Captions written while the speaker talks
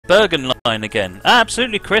Bergen line again.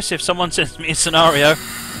 Absolutely, Chris, if someone sends me a scenario.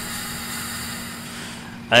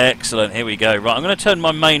 Excellent, here we go. Right, I'm going to turn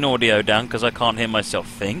my main audio down because I can't hear myself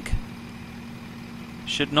think.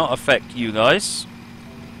 Should not affect you guys.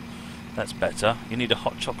 That's better. You need a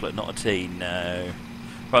hot chocolate, not a tea. No.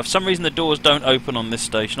 Right, for some reason the doors don't open on this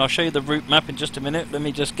station. I'll show you the route map in just a minute. Let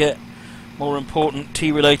me just get more important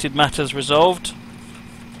tea-related matters resolved.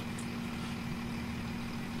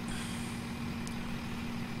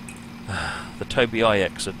 The Toby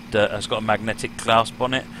IX has got a magnetic clasp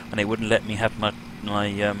on it, and it wouldn't let me have my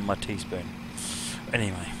teaspoon.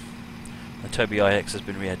 Anyway, the Toby IX has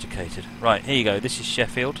been re-educated. Right, here you go. This is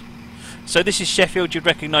Sheffield. So this is Sheffield. You'd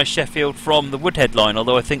recognise Sheffield from the Woodhead line,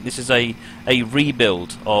 although I think this is a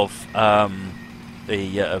rebuild of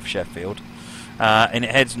of Sheffield. And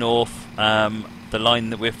it heads north. The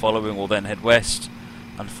line that we're following will then head west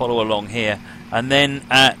and follow along here. And then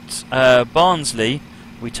at Barnsley,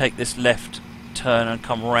 we take this left turn and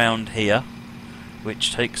come round here,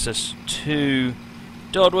 which takes us to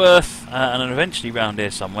Dodworth and then eventually round here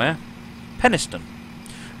somewhere, Penistone.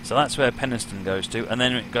 So that's where Penistone goes to, and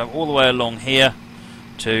then we go all the way along here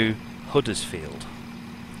to Huddersfield.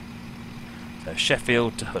 So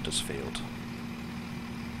Sheffield to Huddersfield.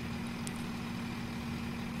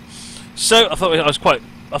 So I thought it was quite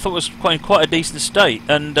a decent state,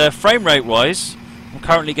 and frame rate wise, I'm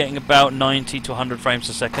currently getting about 90 to 100 frames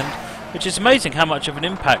a second, which is amazing how much of an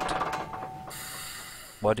impact.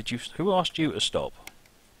 Why did you? Who asked you to stop?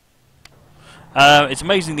 It's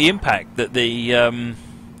amazing the impact that that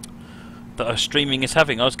streaming is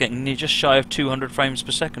having. I was getting just shy of 200 frames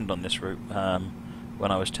per second on this route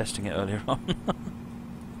when I was testing it earlier on.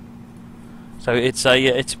 So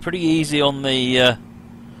it's pretty easy on the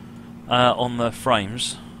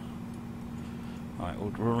frames. Right,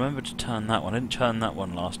 we'll remember to turn that one. I didn't turn that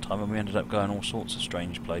one last time, and we ended up going all sorts of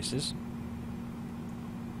strange places.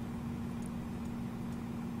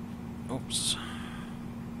 Oops.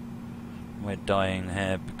 We're dying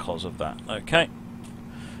here because of that. Okay.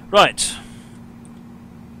 Right.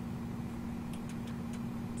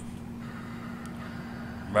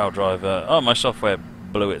 Rail driver. Oh, my software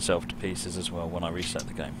blew itself to pieces as well when I reset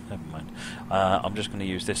the game. Never mind. I'm just going to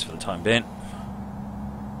use this for the time being.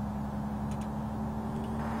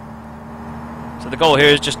 So the goal here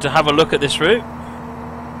is just to have a look at this route.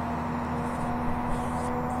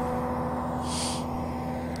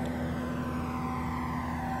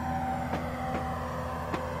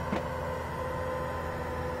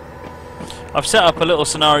 I've set up a little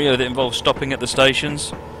scenario that involves stopping at the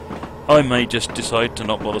stations. I may just decide to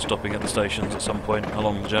not bother stopping at the stations at some point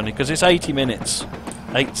along the journey, because it's 80 minutes,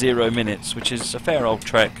 80 minutes, which is a fair old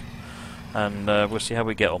trek, and we'll see how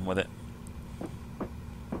we get on with it.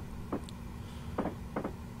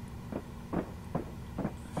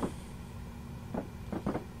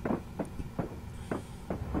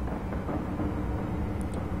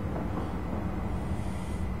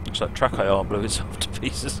 Looks like Track IR blew itself to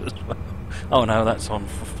pieces as well. Oh no, that's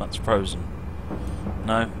frozen.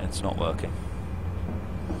 No, it's not working.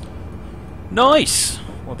 Nice.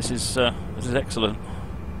 Well, this is excellent.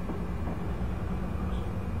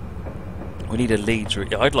 We need a Leeds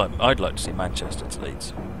route. Yeah, I'd like to see Manchester to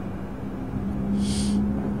Leeds.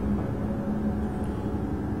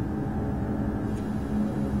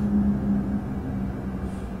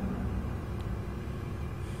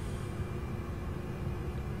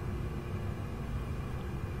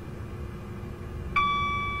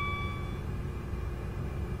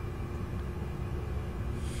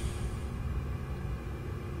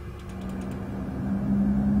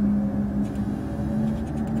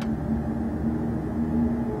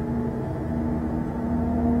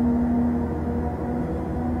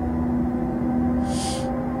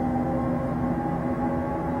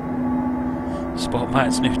 Spot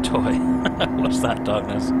Matt's new toy. What's that,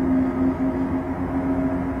 Darkness?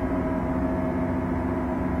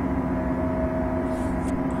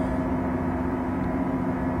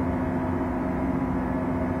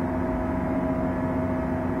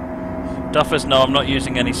 Duffers, no, I'm not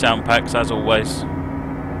using any sound packs as always.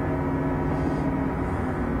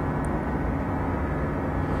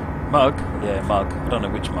 Mug? Yeah, mug. I don't know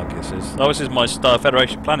which mug this is. Oh, this is my Star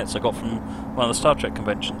Federation planets I got from one of the Star Trek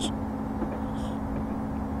conventions.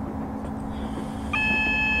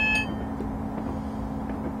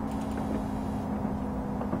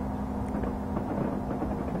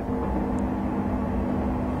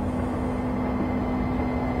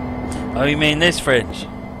 Oh, you mean this fridge?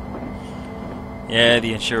 Yeah,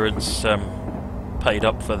 the insurance paid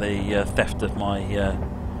up for the theft of my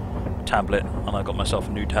tablet, and I got myself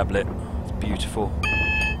a new tablet. It's beautiful.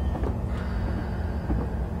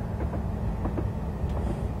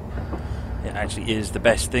 It actually is the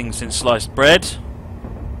best thing since sliced bread.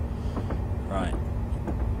 Right.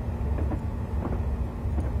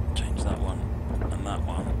 Change that one, and that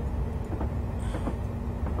one,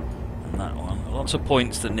 and that one. Lots of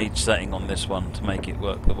points that need setting on this one to make it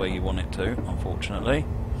work the way you want it to, unfortunately.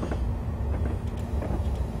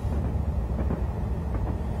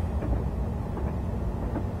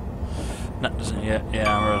 That doesn't yet.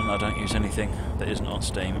 Yeah, I don't use anything that isn't on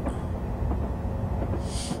Steam.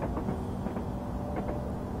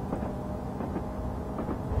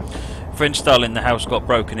 French style in the house got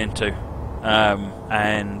broken into,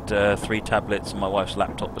 and 3 tablets and my wife's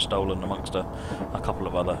laptop were stolen, amongst a couple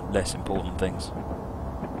of other less important things.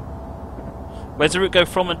 Where's the route go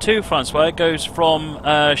from and to, Francois? It goes from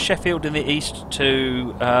Sheffield in the east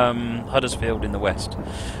to Huddersfield in the west.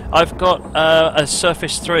 I've got a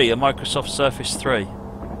Surface 3, a Microsoft Surface 3.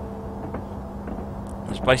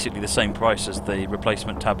 It's basically the same price as the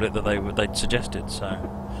replacement tablet that they'd suggested. So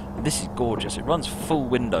this is gorgeous. It runs full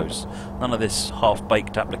Windows. None of this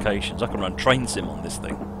half-baked applications. I can run Train Sim on this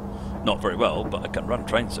thing. Not very well, but I can run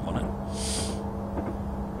Train Sim on it.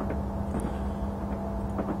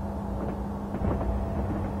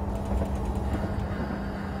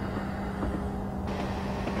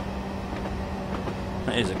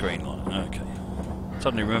 That is a green light. Okay.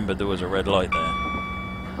 Suddenly remembered there was a red light there.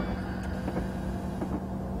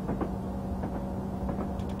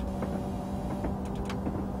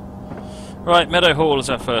 Right, Meadow Hall is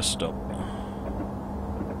our first stop.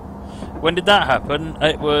 When did that happen?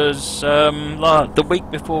 It was the week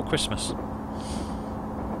before Christmas.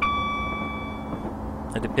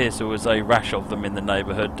 It appears there was a rash of them in the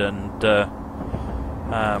neighbourhood, and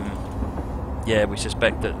yeah, we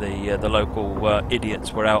suspect that the local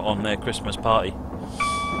idiots were out on their Christmas party.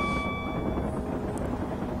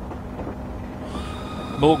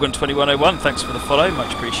 Morgan2101, thanks for the follow,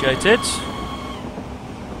 much appreciated.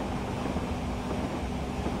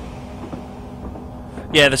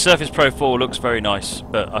 Yeah, the Surface Pro 4 looks very nice,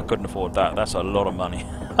 but I couldn't afford that. That's a lot of money.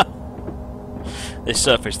 This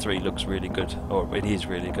Surface 3 looks really good, or it is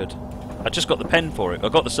really good. I just got the pen for it. I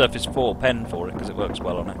got the Surface 4 pen for it because it works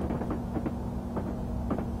well on it.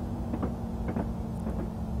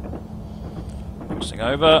 Crossing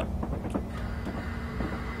over.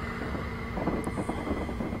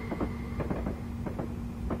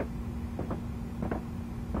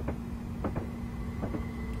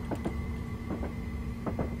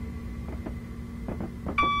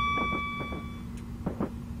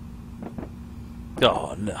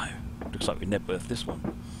 Oh no, looks like we Nebworth this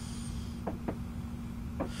one.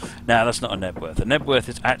 Now that's not a Nebworth. A Nebworth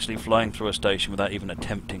is actually flying through a station without even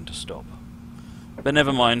attempting to stop. But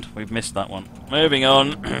never mind, we've missed that one. Moving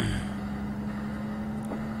on.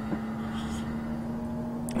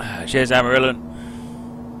 Cheers, Amarillo.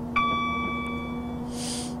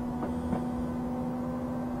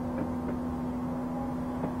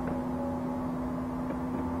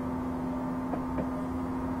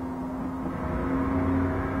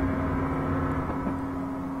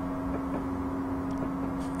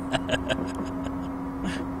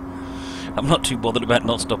 I'm not too bothered about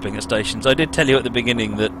not stopping at stations. I did tell you at the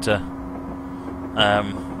beginning that I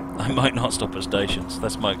might not stop at stations.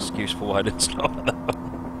 That's my excuse for why I didn't stop at that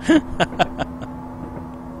one.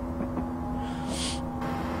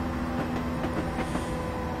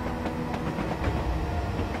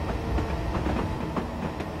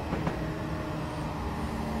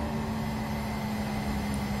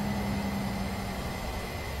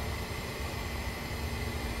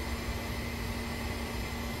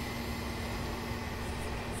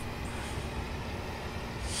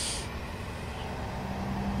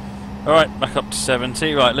 Alright, back up to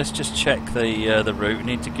 70. Right, let's just check the route. We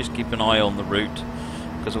need to just keep an eye on the route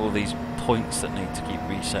because all these points that need to keep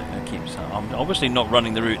reset. I'm obviously not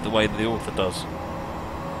running the route the way that the author does.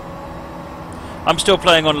 I'm still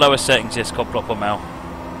playing on lower settings, yes, Coplopper Mal.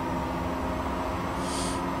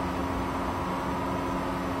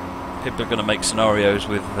 People are going to make scenarios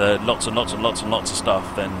with lots and lots and lots and lots of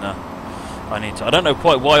stuff. Then I need to. I don't know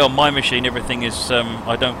quite why on my machine everything is.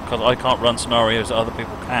 Because I can't run scenarios that other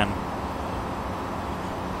people can.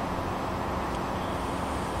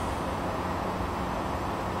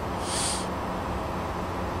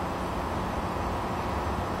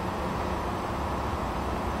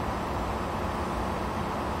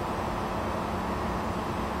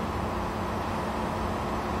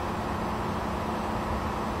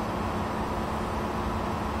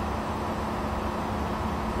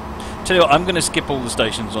 Tell you what, I'm going to skip all the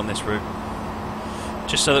stations on this route,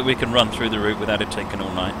 just so that we can run through the route without it taking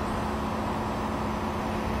all night.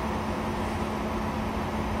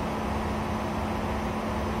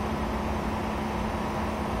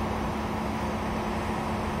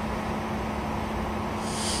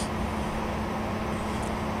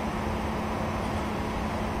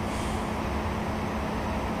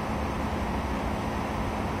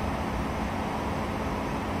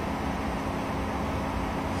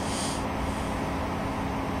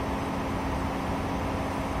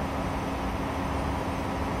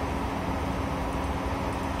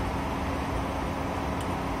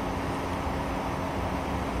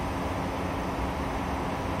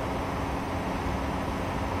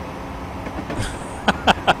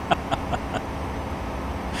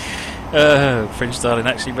 Fringe Darling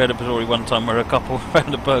actually read a story one time where a couple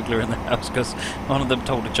found a burglar in the house because one of them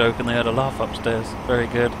told a joke and they had a laugh upstairs. Very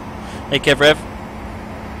good. Hey Kev Rev.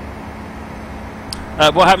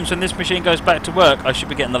 What happens when this machine goes back to work? I should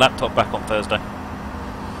be getting the laptop back on Thursday.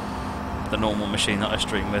 The normal machine that I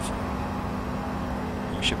stream with.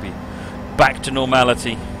 We should be back to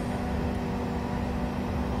normality.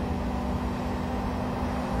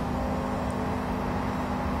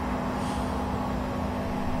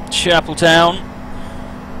 Chapeltown.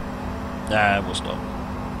 We'll stop.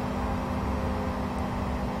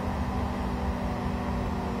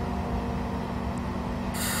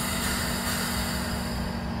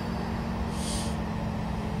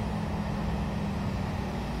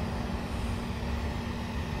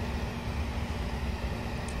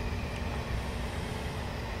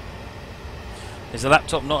 Is the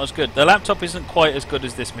laptop not as good? The laptop isn't quite as good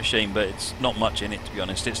as this machine, but it's not much in it, to be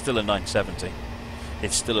honest. It's still a 970.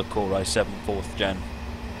 It's still a Core i7 4th gen.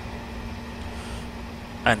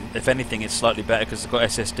 And if anything, it's slightly better because it's got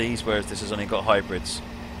SSDs, whereas this has only got hybrids.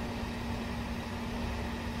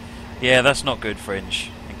 Yeah, that's not good, Fringe,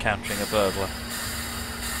 encountering a burglar.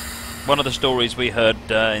 One of the stories we heard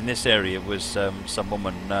in this area was some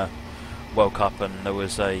woman woke up and there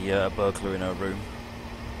was a burglar in her room.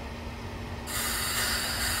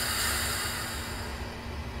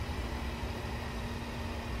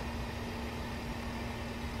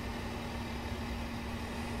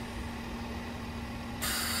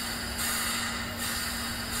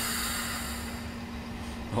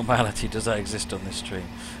 Normality, does that exist on this stream?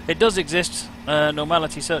 It does exist.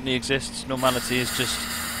 Normality certainly exists. Normality is just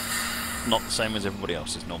not the same as everybody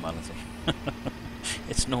else's normality.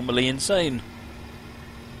 It's normally insane.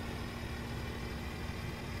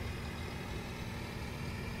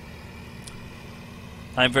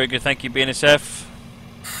 I'm very good, thank you, BNSF.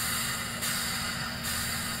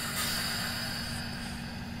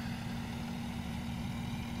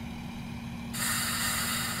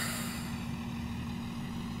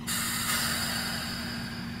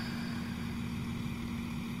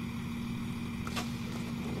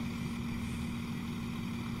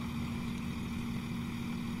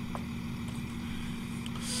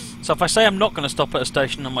 So if I say I'm not going to stop at a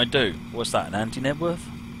station and I do, what's that, an anti-Nebworth?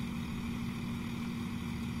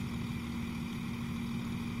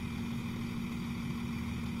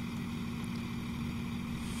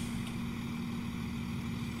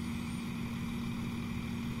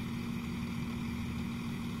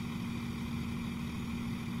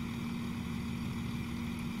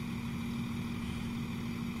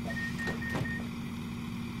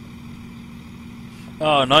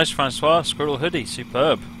 Oh, nice, Francois. Squirrel hoodie,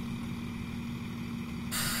 superb.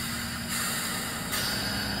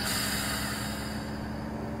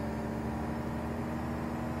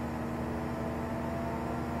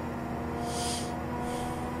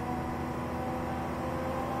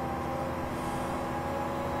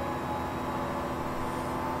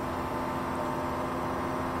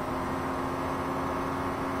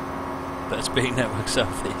 That's being Network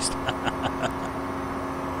Southeast.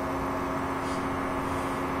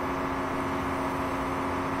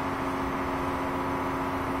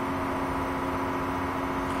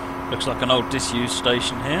 Looks like an old disused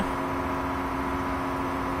station here.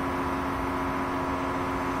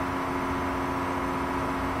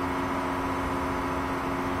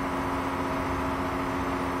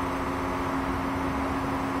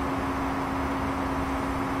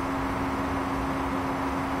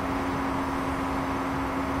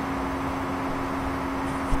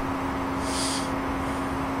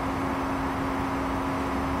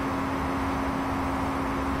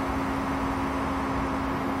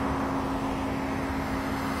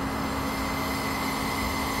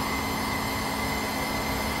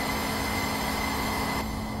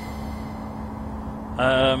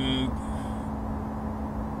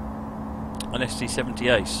 An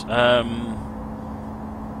SD70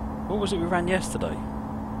 what was it we ran yesterday?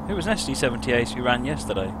 It was an SD70 Ace we ran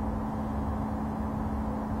yesterday.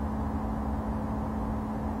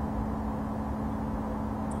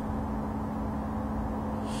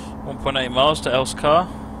 1.8 miles to Elskar.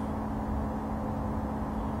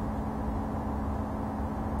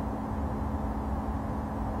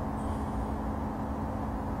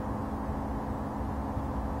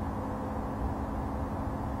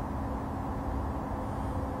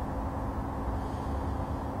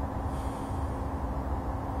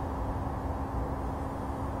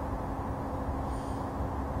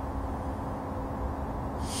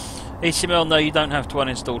 ECML, no, you don't have to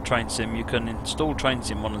uninstall TrainSim. You can install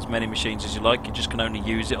TrainSim on as many machines as you like. You just can only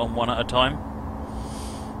use it on one at a time.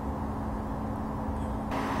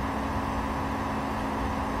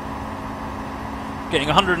 Getting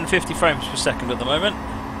 150 frames per second at the moment.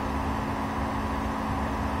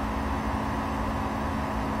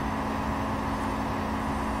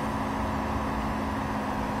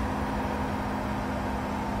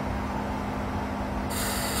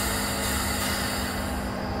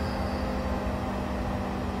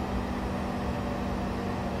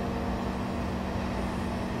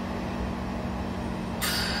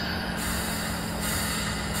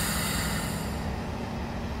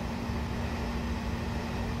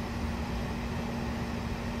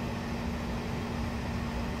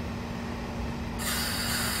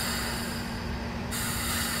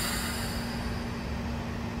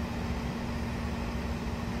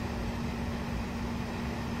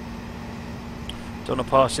 Done a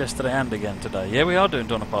pass yesterday and again today. Yeah, we are doing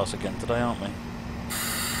Donna Pass again today, aren't we?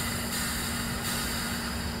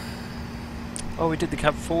 Oh, we did the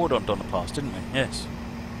cab forward on Donna Pass, didn't we? Yes.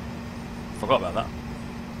 Forgot about that.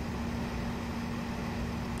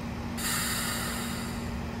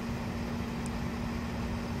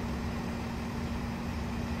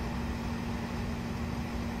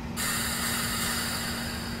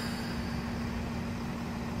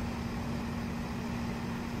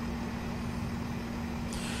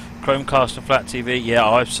 Chromecast and flat TV, yeah,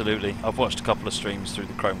 oh, absolutely. I've watched a couple of streams through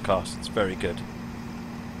the Chromecast. It's very good.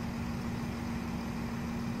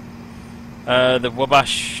 The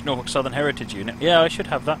Wabash Norfolk Southern Heritage Unit. Yeah, I should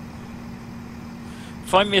have that.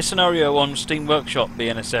 Find me a scenario on Steam Workshop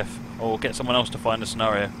BNSF, or get someone else to find a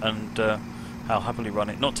scenario, and I'll happily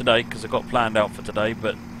run it. Not today, because I've got planned out for today,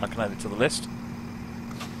 but I can add it to the list.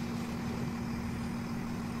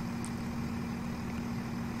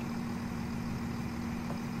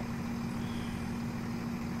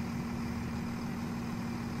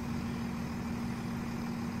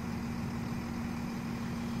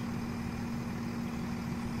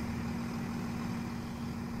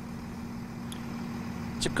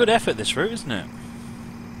 It's a good effort, this route, isn't it?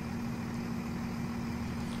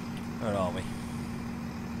 Where are we?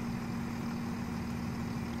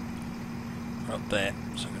 We're up there,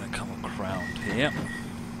 so I'm going to come around here.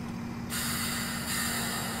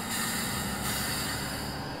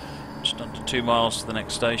 Just under 2 miles to the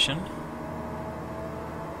next station.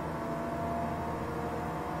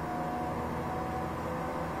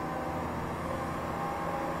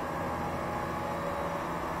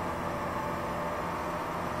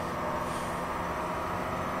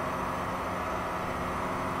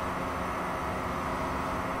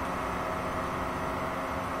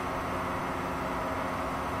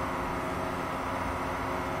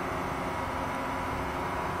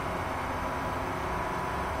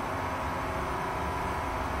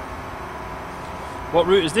 What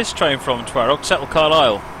route is this train from, Twarog? Settle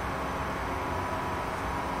Carlisle.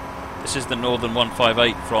 This is the Northern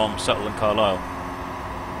 158 from Settle and Carlisle.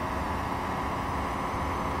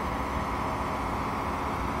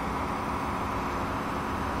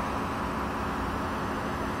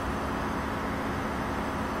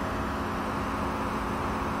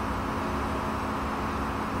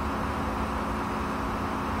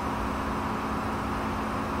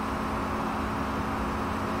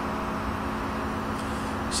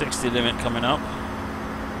 .60 limit coming up.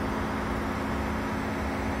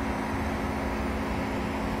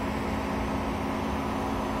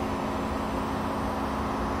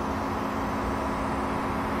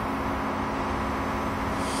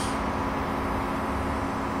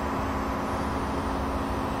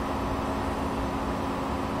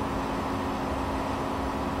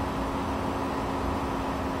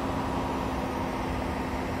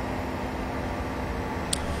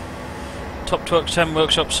 Top 10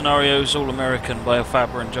 workshop scenarios, all American by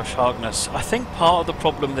Faber and Josh Harkness. I think part of the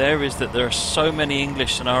problem there is that there are so many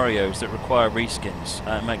English scenarios that require reskins.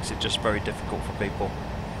 It makes it just very difficult for people.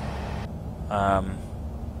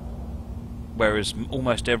 Whereas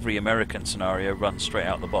almost every American scenario runs straight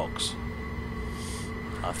out the box.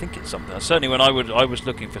 I think it's something. Certainly, when I was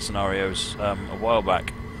looking for scenarios a while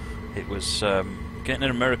back, it was getting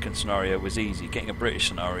an American scenario was easy. Getting a British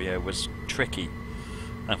scenario was tricky.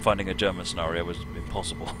 And finding a German scenario was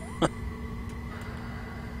impossible.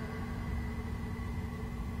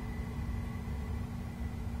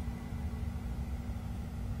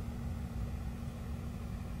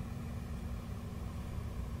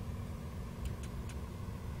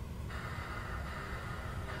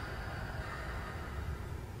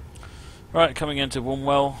 Right, coming into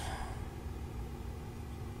Wombwell.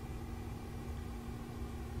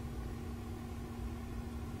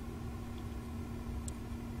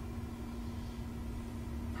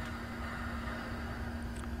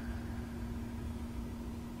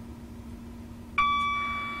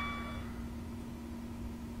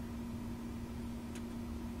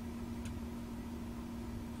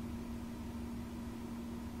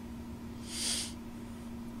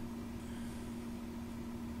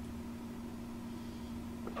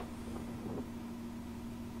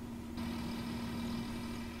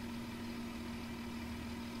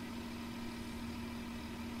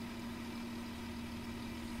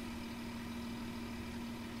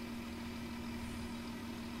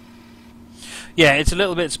 Yeah, it's a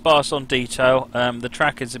little bit sparse on detail. The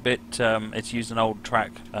track is a bit. It's used an old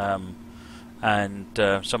track, and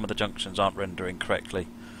some of the junctions aren't rendering correctly,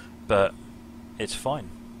 but it's fine.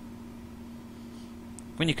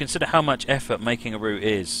 When you consider how much effort making a route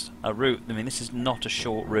is, I mean, this is not a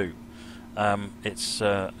short route. It's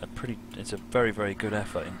a very, very good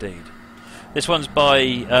effort indeed. This one's by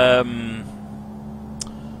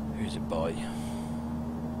who's it by?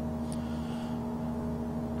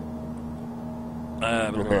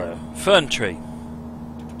 Fern Tree.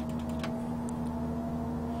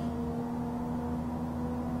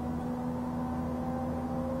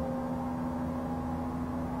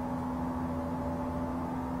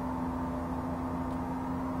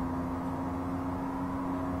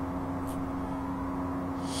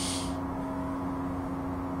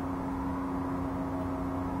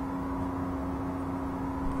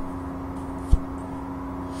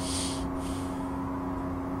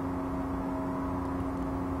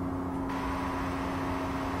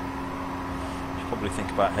 Probably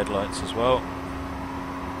think about headlights as well.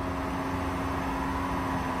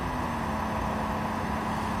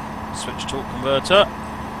 Switch torque converter.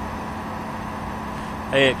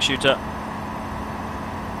 AX shooter.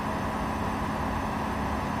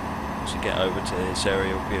 Once we get over to this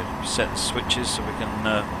area, we'll be able to set the switches so we can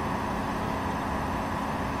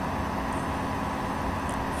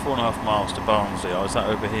 4.5 miles to Barnsley. Oh, is that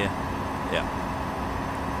over here? Yeah.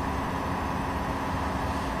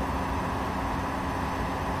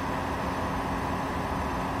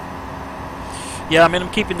 Yeah, I mean,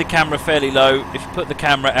 I'm keeping the camera fairly low. If you put the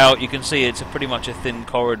camera out, you can see it's pretty much a thin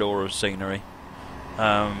corridor of scenery.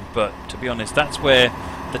 But to be honest, that's where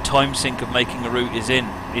the time sink of making a route is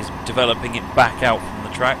developing it back out from the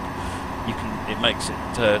track. It makes it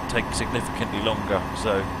take significantly longer.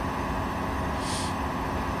 So,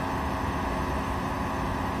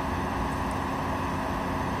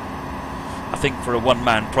 I think for a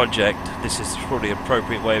one-man project, this is probably an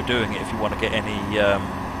appropriate way of doing it if you want to get any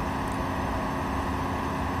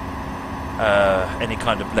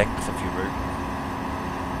kind of length of your route.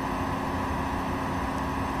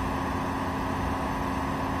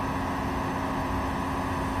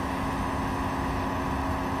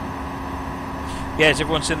 Yes,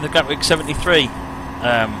 everyone's seen the Gatwick 73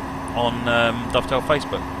 on Dovetail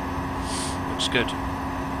Facebook. Looks good.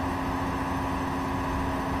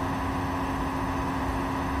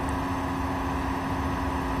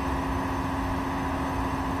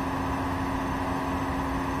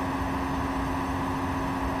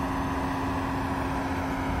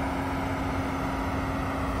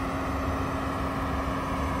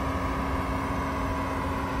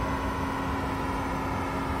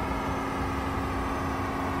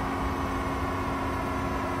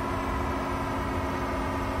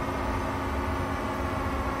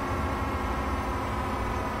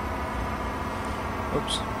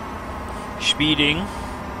 Oops. Speeding.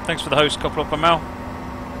 Thanks for the host, couple up a Mal.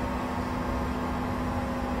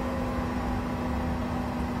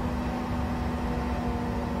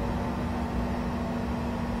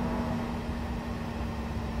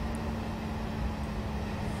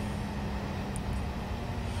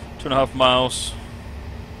 Two and a half miles.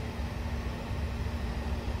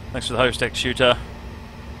 Thanks for the host, X-Shooter.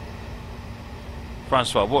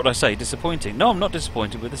 Francois, what did I say? Disappointing? No, I'm not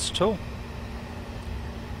disappointed with this at all.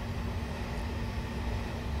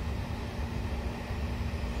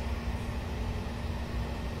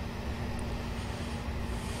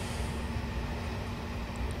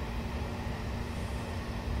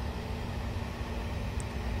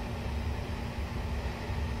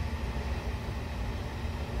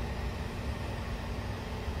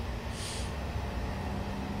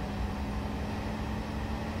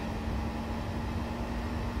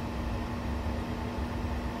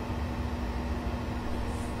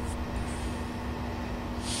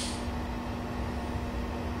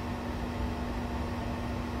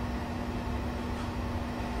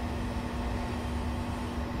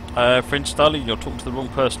 French Starling, you're talking to the wrong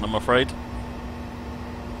person, I'm afraid.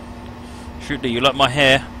 Shooter, you like my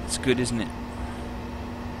hair? It's good, isn't it?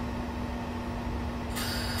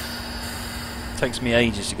 Takes me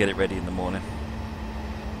ages to get it ready in the morning.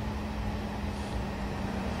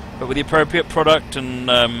 But with the appropriate product and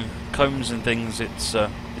combs and things, it's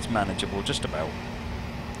manageable, just about.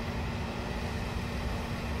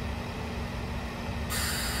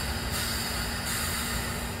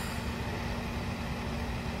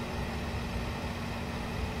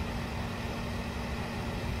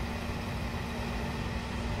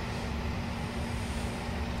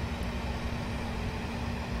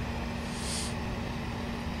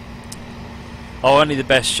 Oh, only the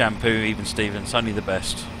best shampoo, even Stevens, only the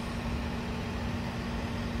best.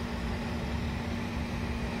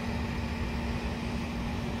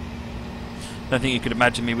 don't think you could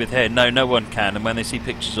imagine me with hair. No, no one can. And when they see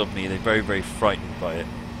pictures of me, they're very, very frightened by it.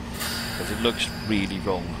 Because it looks really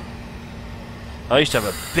wrong. I used to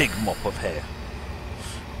have a big mop of hair.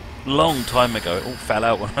 Long time ago. It all fell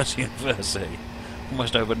out when I was at university.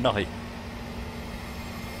 Almost overnight.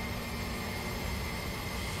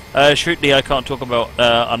 Shrewdly, I can't talk about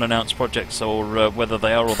unannounced projects or whether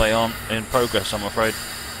they are or they aren't in progress, I'm afraid.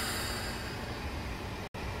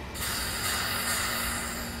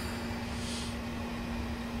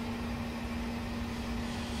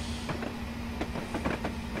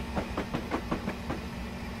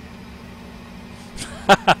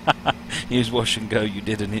 Use wash and go, you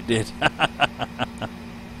did, and it did.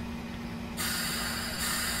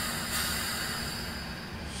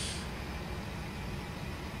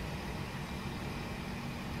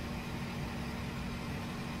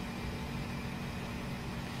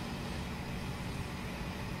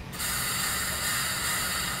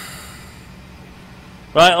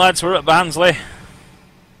 Right, lads, we're at Barnsley.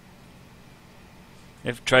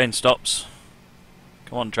 If train stops.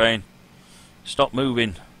 Come on, train. Stop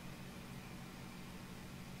moving.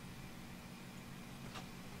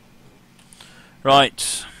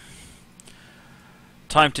 Right.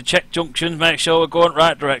 Time to check junctions, make sure we're going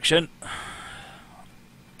right direction.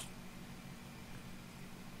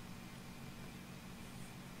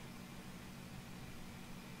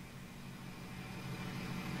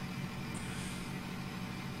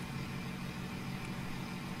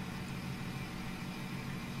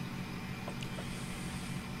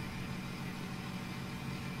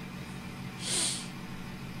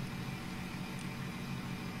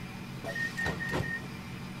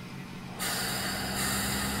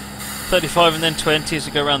 .35 and then 20 as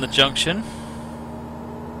we go around the junction.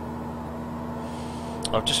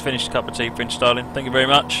 I've just finished a cup of tea, Prince Darling. Thank you very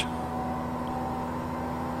much.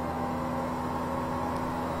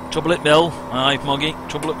 Trouble at Mill. Aye, Moggy.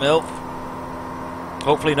 Trouble at Mill.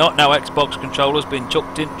 Hopefully not. Now Xbox controller's been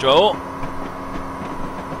chucked in drawer.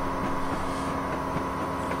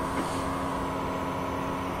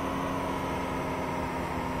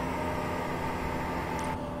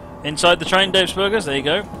 Inside the train, Dave's Burgers. There you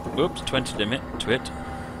go. Whoops, 20 limit. Twit.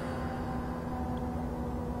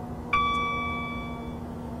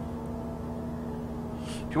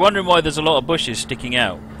 If you're wondering why there's a lot of bushes sticking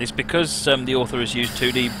out, it's because the author has used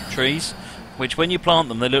 2D trees, which when you plant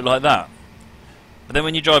them, they look like that. But then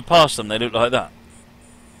when you drive past them, they look like that.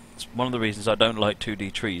 It's one of the reasons I don't like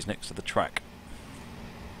 2D trees next to the track.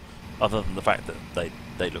 Other than the fact that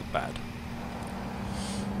they look bad.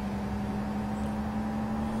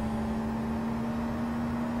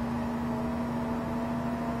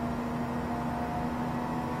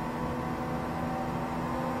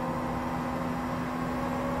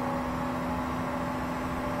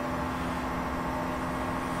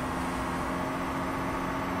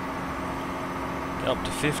 Up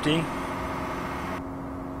to 50.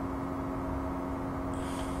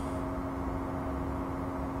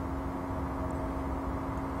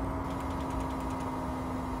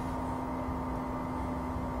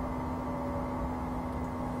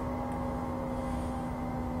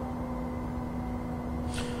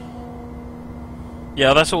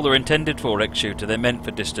 Yeah, that's all they're intended for, X-Shooter. They're meant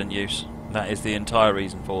for distant use. That is the entire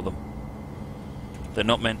reason for them. They're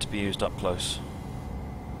not meant to be used up close.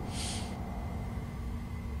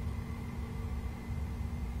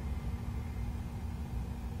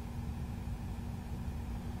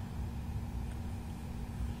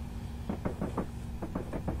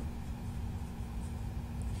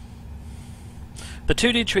 The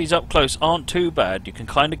 2D trees up close aren't too bad. You can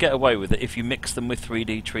kind of get away with it if you mix them with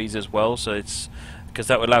 3D trees as well, so it's because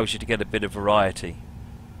that allows you to get a bit of variety.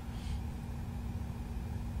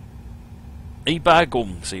 E buy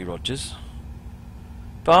gum, C. Rogers.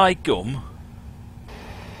 Buy gum?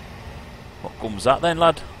 What gum's that then,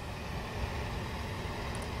 lad?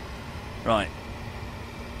 Right.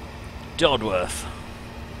 Dodworth.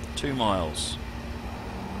 2 miles.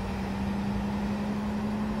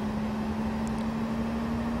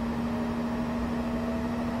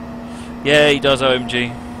 Yeah, he does,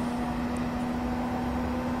 OMG.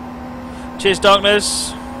 Cheers,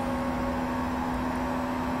 Darkness.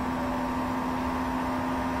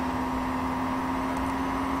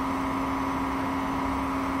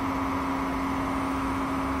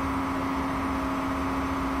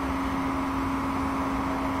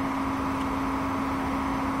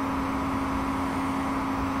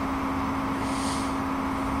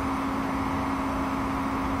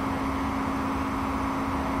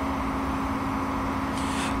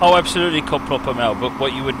 Oh, absolutely, could prop them out. But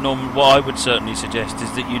what I would certainly suggest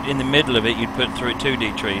is that in the middle of it, you'd put through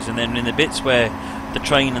 2D trees, and then in the bits where the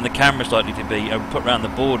train and the camera is likely to be put around the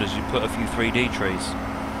borders. You put a few 3D trees.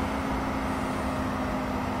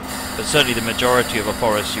 But certainly the majority of a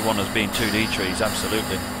forest you want as being 2D trees,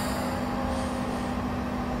 absolutely.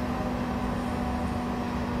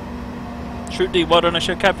 Shoot D, why don't I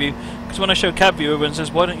show cab view? Because when I show cab view, everyone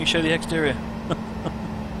says, why don't you show the exterior?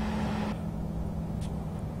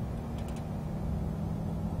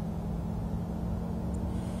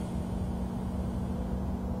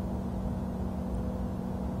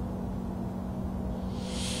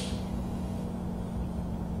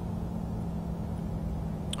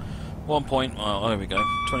 One point, oh, there we go,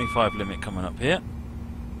 25 limit coming up here.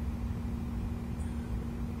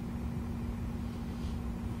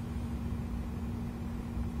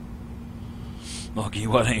 Moggy,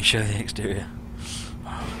 why don't you show the exterior?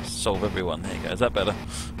 Oh, solve everyone, there you go, is that better?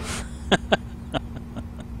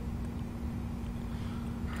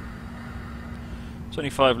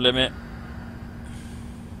 25 limit.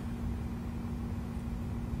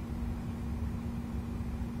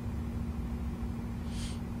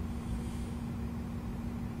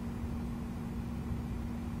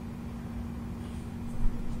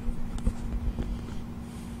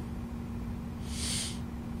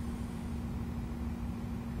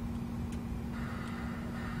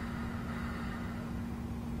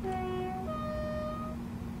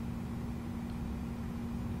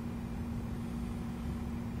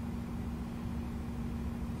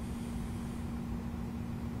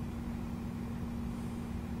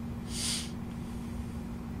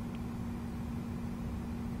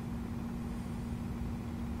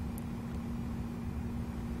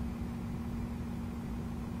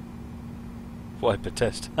 Wiper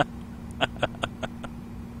test.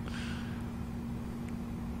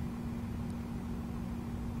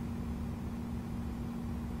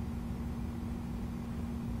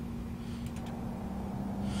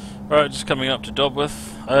 Right, just coming up to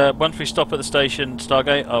Dobworth. Once we stop at the station,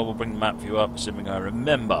 Stargate, I will bring the map view up, assuming I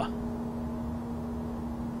remember.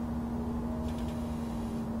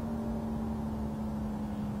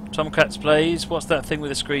 Tomcats plays. What's that thing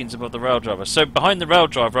with the screens above the rail driver? So behind the rail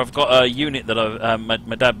driver, I've got a unit that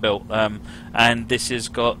my dad built, and this has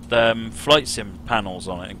got flight sim panels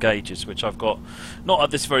on it and gauges, which I've got not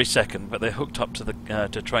at this very second, but they're hooked up to the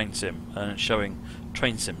to train sim and showing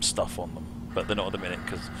train sim stuff on them. But they're not at the minute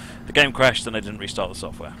because the game crashed and they didn't restart the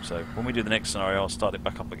software. So when we do the next scenario, I'll start it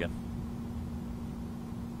back up again.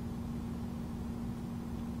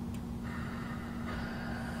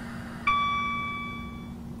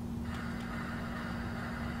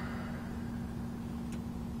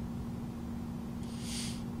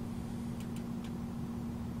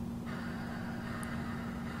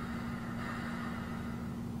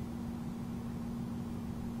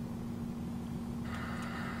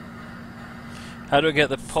 How do I get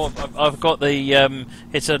the pop? I've got the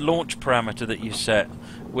it's a launch parameter that you set,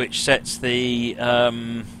 which sets the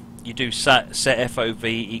you do set FOV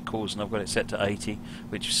equals, and I've got it set to 80,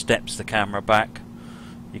 which steps the camera back.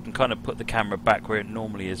 You can kind of put the camera back where it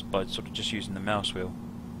normally is by sort of just using the mouse wheel.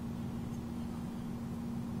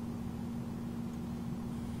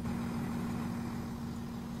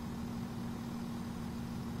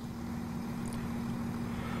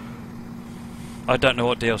 I don't know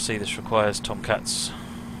what DLC this requires, Tomcats.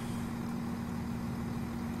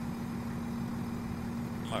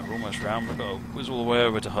 Right, we're almost round. We've got to whiz all the way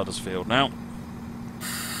over to Huddersfield now.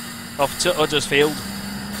 Off to Huddersfield.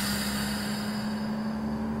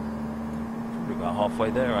 Probably about halfway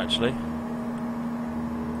there, actually.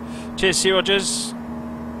 Cheers, C. Rogers.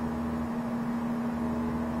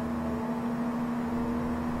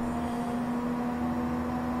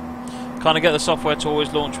 Can't I get the software to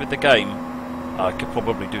always launch with the game? I could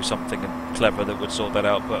probably do something clever that would sort that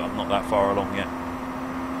out, but I'm not that far along yet.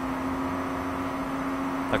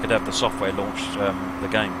 I could have the software launch the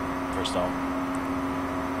game for a start.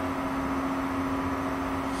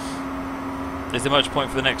 Is there much point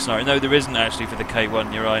for the next scenario? No, there isn't actually for the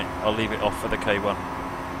K1, you're right. I'll leave it off for the K1.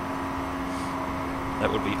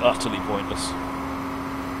 That would be utterly pointless.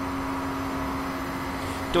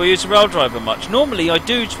 Do I use the rail driver much? Normally I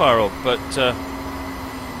do, Twarog, but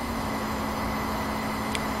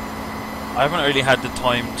I haven't really had the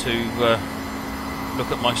time to look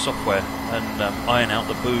at my software and iron out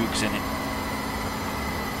the boogs in it.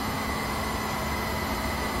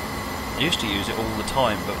 I used to use it all the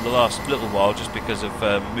time, but the last little while, just because of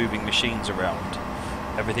moving machines around,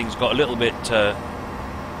 everything's got a little bit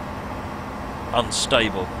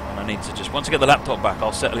unstable, and I need to just, once I get the laptop back,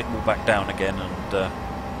 I'll settle it all back down again,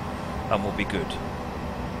 and we'll be good.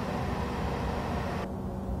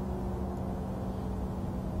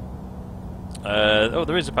 Oh,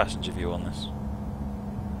 there is a passenger view on this.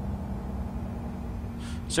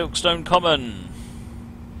 Silkstone Common.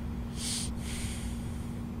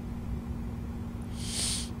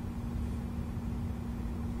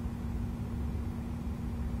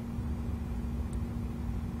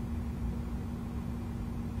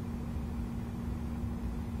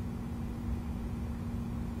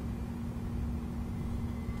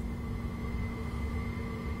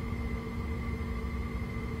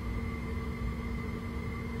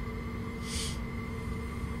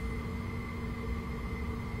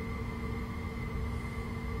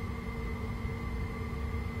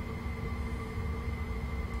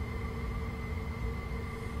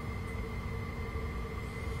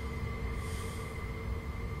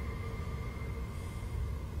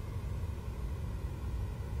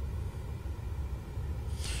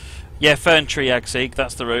 Yeah, Fern Tree Agseek,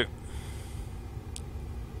 that's the route.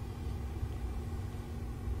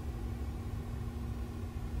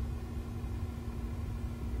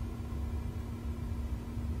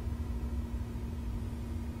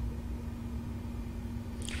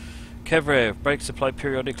 Kevrev, brake supply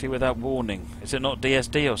periodically without warning. Is it not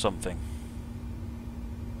DSD or something?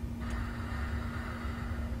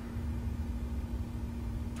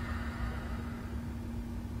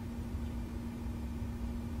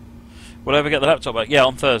 Will I ever get the laptop back? Yeah,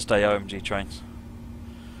 on Thursday, OMG trains.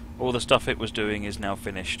 All the stuff it was doing is now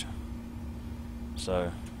finished.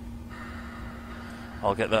 So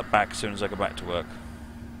I'll get that back as soon as I go back to work.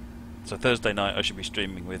 So Thursday night I should be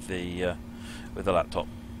streaming with the laptop.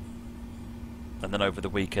 And then over the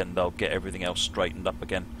weekend I'll get everything else straightened up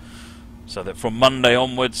again. So that from Monday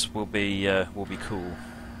onwards we'll be cool.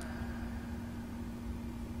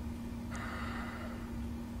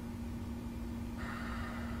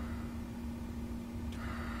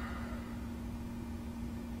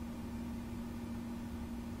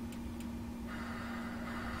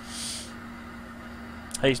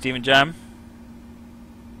 Hey Stephen Jam.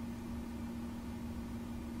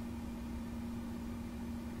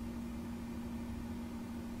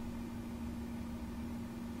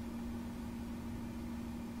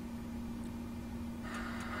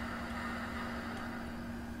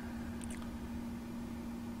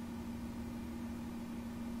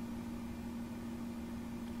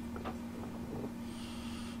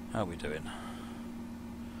 How are we doing?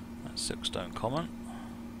 That's Silkstone Common.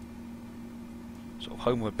 Sort of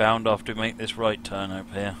homeward bound after we make this right turn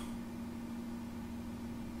over here.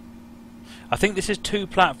 I think this is 2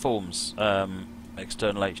 platforms,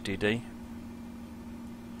 external HDD.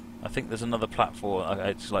 I think there's another platform,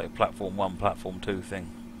 it's like a platform 1, platform 2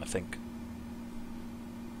 thing, I think.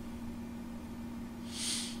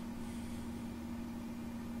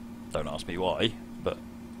 Don't ask me why, but...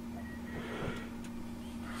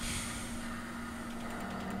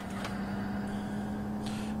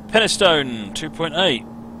 Penistone 2.8,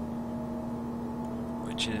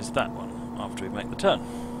 which is that one, after we make the turn.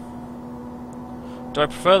 Do I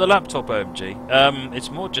prefer the laptop, OMG?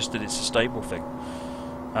 It's more just that it's a stable thing.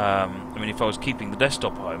 I mean, if I was keeping the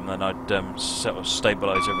desktop home, then I'd sort of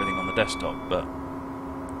stabilise everything on the desktop, but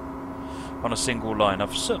on a single line,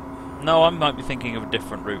 no, I might be thinking of a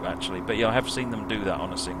different route, actually, but yeah, I have seen them do that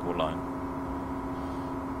on a single line.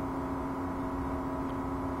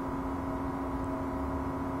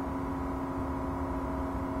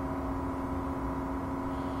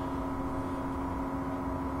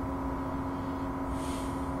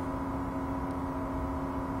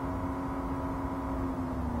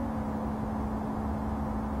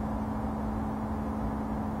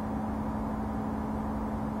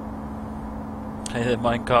 Hey there,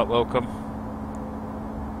 Minecart, welcome.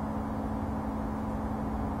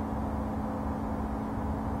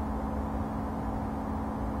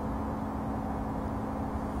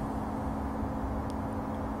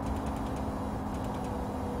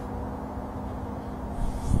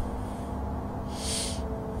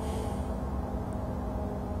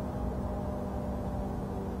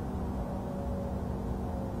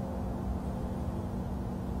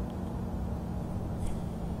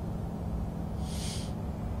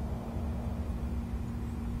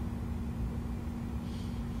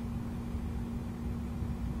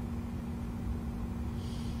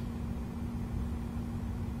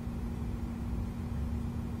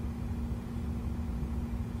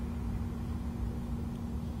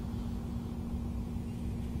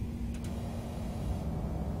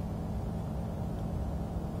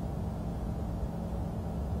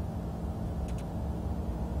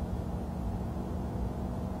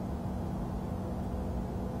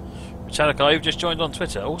 Chalica, you've just joined on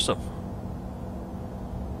Twitter. Awesome.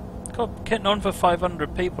 God, getting on for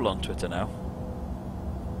 500 people on Twitter now.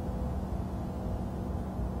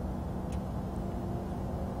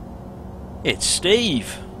 It's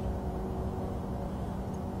Steve.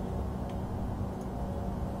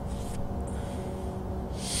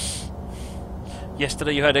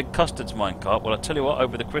 Yesterday you had egg custards, minecart. Well, I tell you what,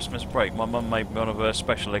 over the Christmas break, my mum made me one of her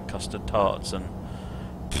special egg custard tarts, and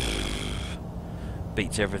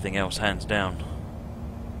beats everything else hands down.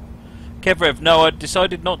 Kevrev, no, I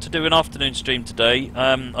decided not to do an afternoon stream today.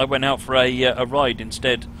 I went out for a ride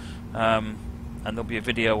instead, and there'll be a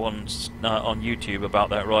video on YouTube about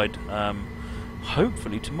that ride.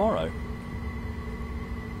 Hopefully tomorrow.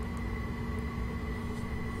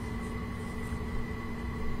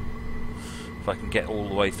 If I can get all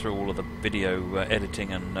the way through all of the video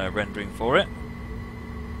editing and rendering for it.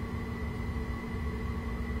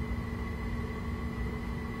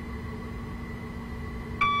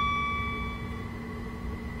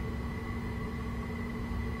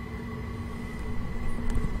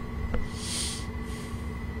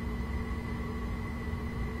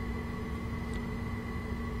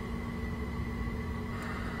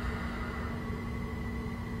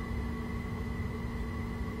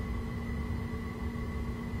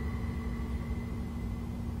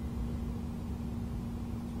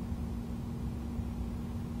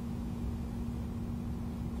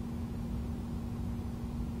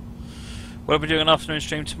 Will I be doing an afternoon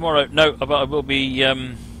stream tomorrow? No, but I will be.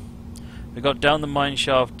 We got down the mine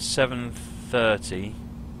shaft 7:30.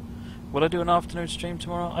 Will I do an afternoon stream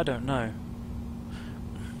tomorrow? I don't know.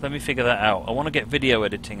 Let me figure that out. I want to get video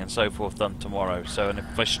editing and so forth done tomorrow. So, and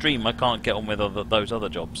if I stream, I can't get on with those other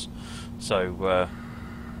jobs. So,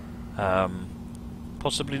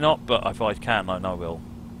 possibly not. But if I can, I know I will.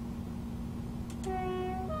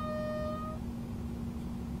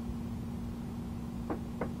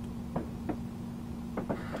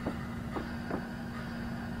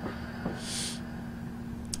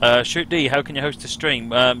 Shoot D, how can you host a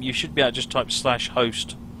stream? You should be able to just type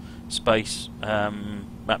 /host space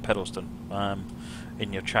Matt Pedalston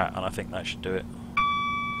in your chat, and I think that should do it.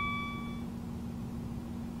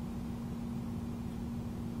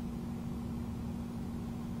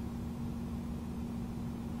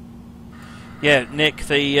 Yeah, Nick,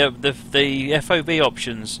 the FOV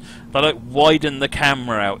options, they like widen the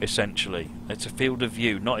camera out essentially. It's a field of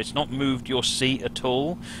view. It's not moved your seat at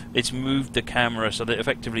all. It's moved the camera so that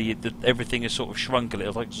effectively everything is sort of shrunk a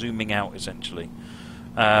little, like zooming out essentially.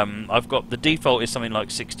 I've got the default is something like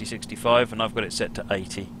 60-65, and I've got it set to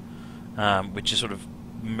 80, which has sort of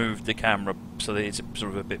moved the camera so that it's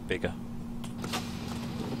sort of a bit bigger.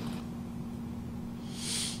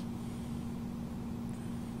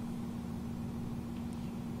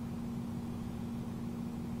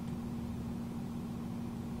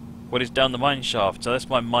 What is down the mine shaft? So that's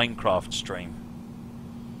my Minecraft stream.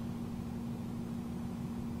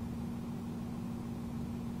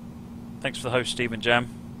 Thanks for the host, Stephen Jam.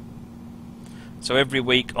 So every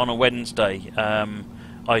week on a Wednesday,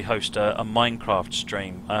 I host a Minecraft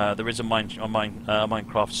stream. There is a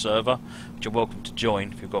Minecraft server, which you're welcome to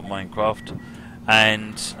join if you've got Minecraft.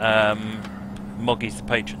 And Moggy's the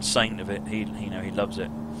patron saint of it. He loves it.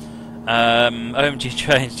 OMG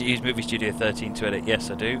trains to use Movie Studio 13 to edit. Yes,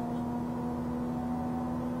 I do.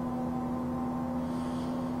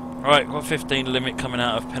 Right, got 15 limit coming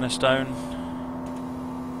out of Penistone.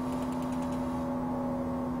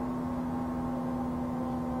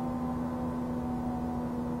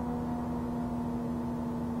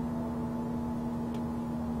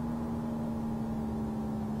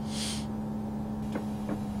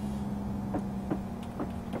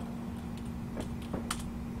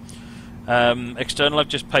 External, I've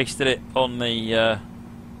just pasted it on the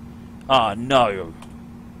ah no.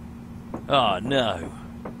 Ah no.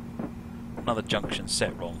 Another junction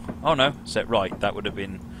set wrong. Oh no, set right. That would have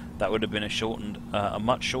been a shortened, a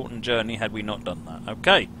much shortened journey had we not done that.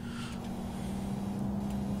 Okay.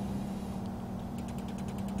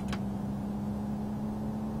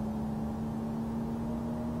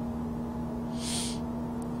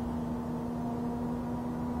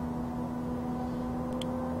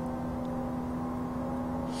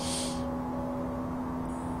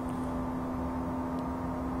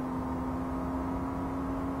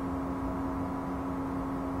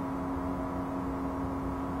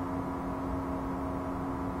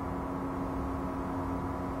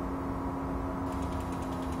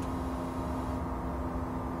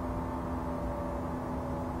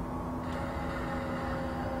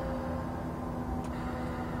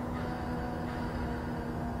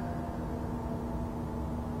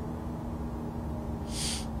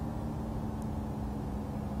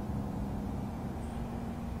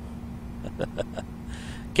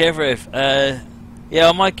 Kevrev,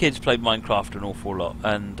 Yeah, my kids played Minecraft an awful lot,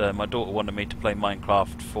 and my daughter wanted me to play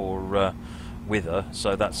Minecraft for with her,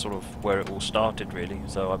 so that's sort of where it all started, really.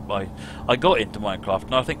 So I got into Minecraft,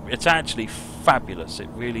 and I think it's actually fabulous. It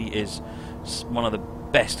really is one of the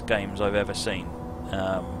best games I've ever seen,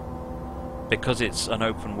 because it's an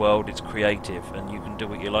open world, it's creative, and you can do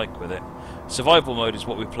what you like with it. Survival mode is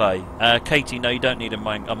what we play. Katie, no, you don't need a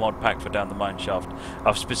mod pack for Down the Mine Shaft.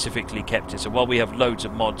 I've specifically kept it, so while we have loads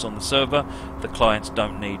of mods on the server, the clients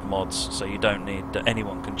don't need mods, so you don't need...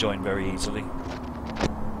 anyone can join very easily.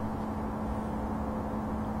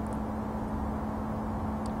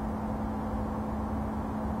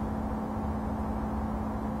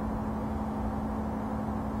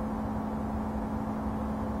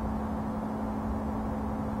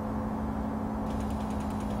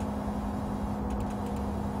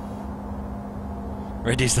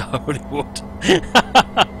 Ready's the holy water.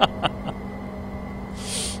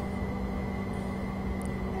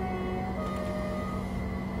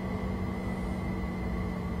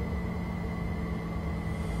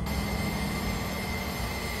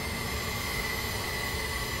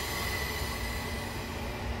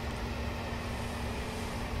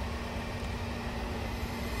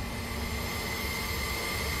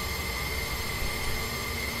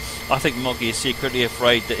 I think Moggy is secretly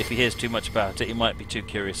afraid that if he hears too much about it, he might be too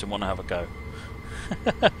curious and want to have a go.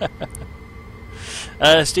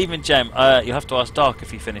 Stephen Gem, you'll have to ask Dark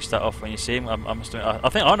if he finished that off when you see him. I must admit, I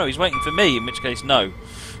think I know he's waiting for me, in which case, no.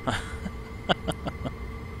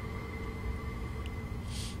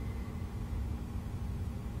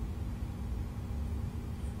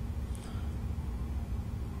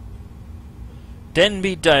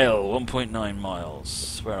 Denby Dale, 1.9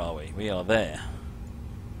 miles. Where are we? We are there.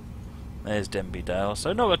 There's Denby Dale.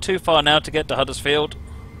 So not too far now to get to Huddersfield.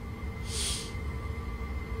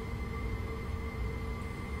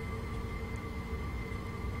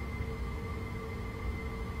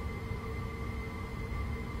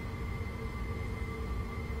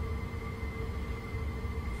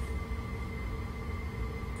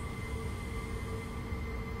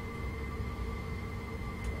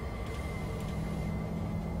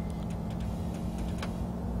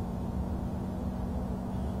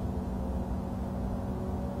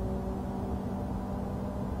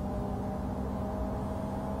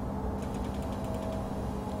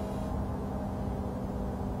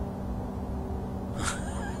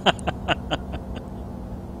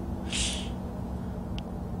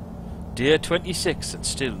 Dear 26, and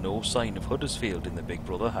still no sign of Huddersfield in the Big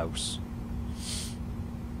Brother house.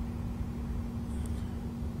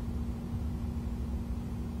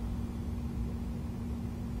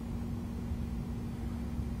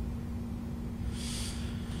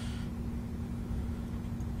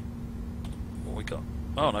 What we got?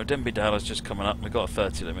 Oh no, Denby Dale is just coming up. We've got a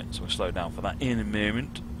 30 limit, so we'll slow down for that in a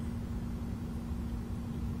moment.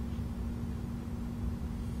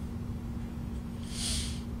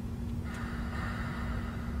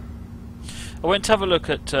 I went to have a look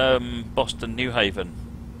at Boston New Haven,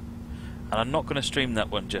 and I'm not going to stream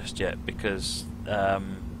that one just yet because I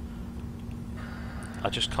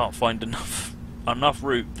just can't find enough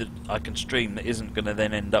route that I can stream that isn't going to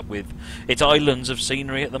then end up with... It's islands of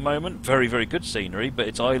scenery at the moment, very very good scenery, but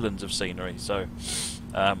it's islands of scenery, so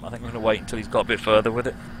I think I'm going to wait until he's got a bit further with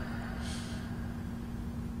it.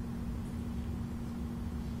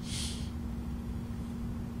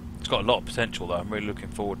 It's got a lot of potential though. I'm really looking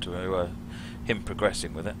forward to him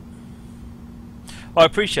progressing with it. I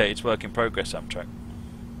appreciate it's work in progress, Amtrak.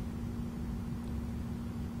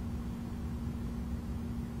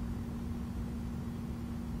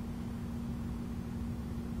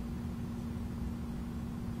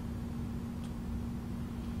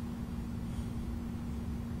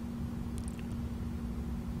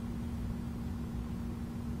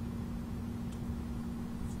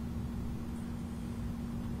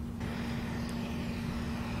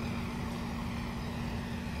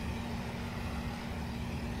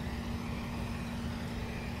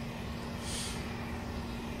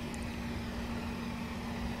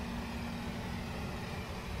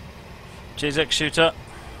 Cheers, X-Shooter.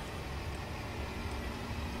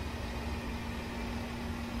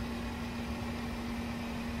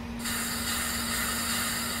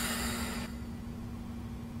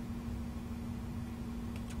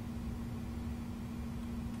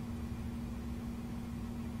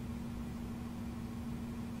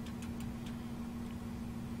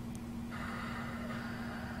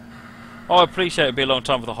 Oh, I appreciate it'll be a long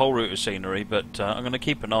time for the whole route of scenery, but I'm going to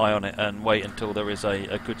keep an eye on it and wait until there is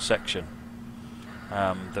a good section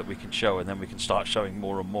that we can show, and then we can start showing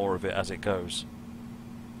more and more of it as it goes.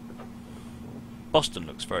 Boston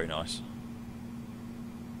looks very nice.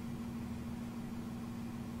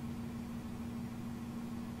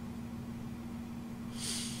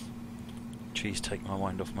 trees take my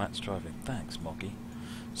mind off Matt's driving. Thanks, Moggy.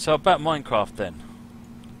 So about Minecraft then.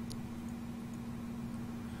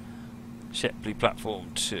 Shepley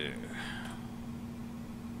Platform 2.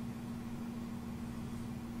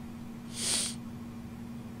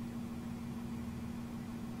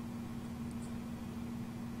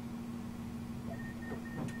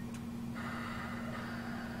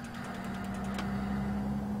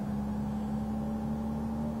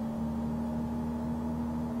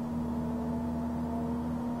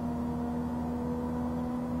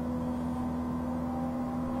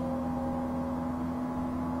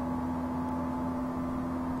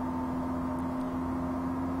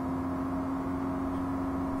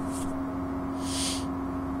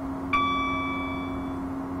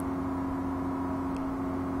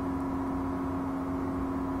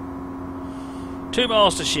 Two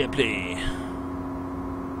miles to Shipley.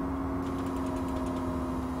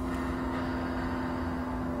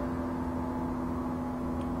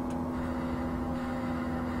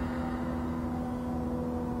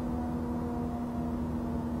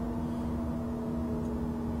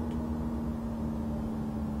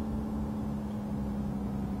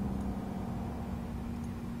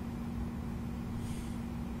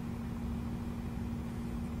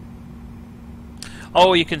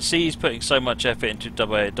 Oh, you can see he's putting so much effort into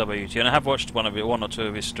WT, and I have watched one or two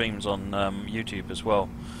of his streams on YouTube as well.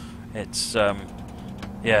 It's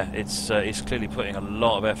yeah, he's clearly putting a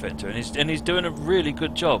lot of effort into it, and he's doing a really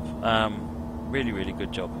good job. Really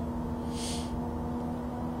good job.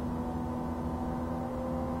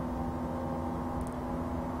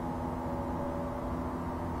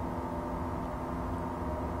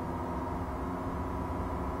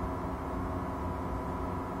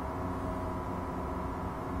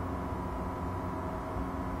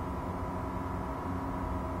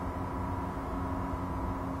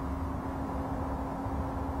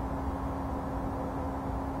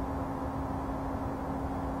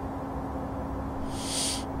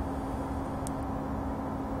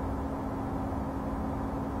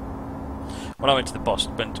 When I went to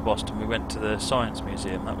Boston, we went to the Science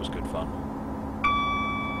Museum. That was good fun.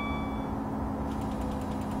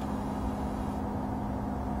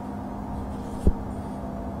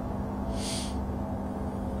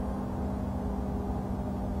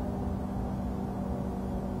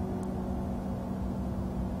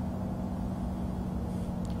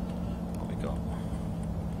 What we got?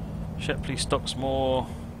 Shepley, Stocksmore,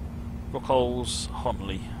 Rockholes,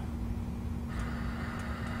 Honley.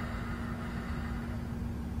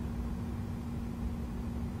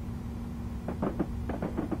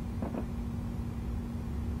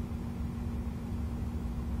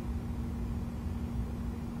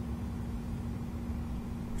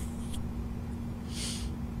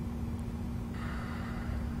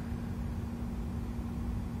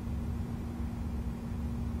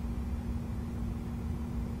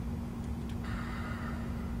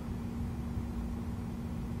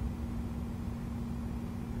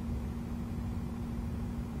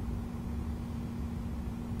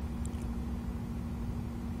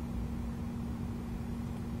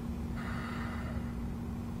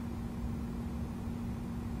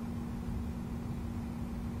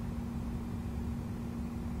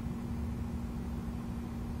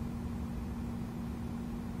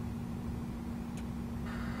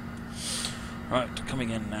 Right,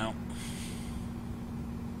 coming in now.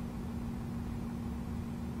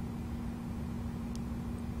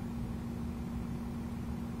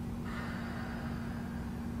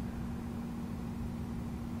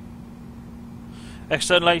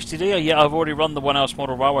 External HDD? Yeah, I've already run the 1 house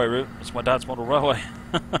model railway route. It's my dad's model railway.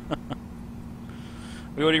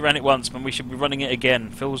 We already ran it once, but we should be running it again.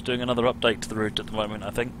 Phil's doing another update to the route at the moment,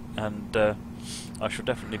 I think, and I shall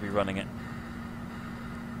definitely be running it.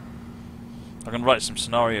 I can write some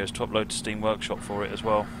scenarios to upload to Steam Workshop for it as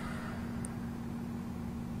well.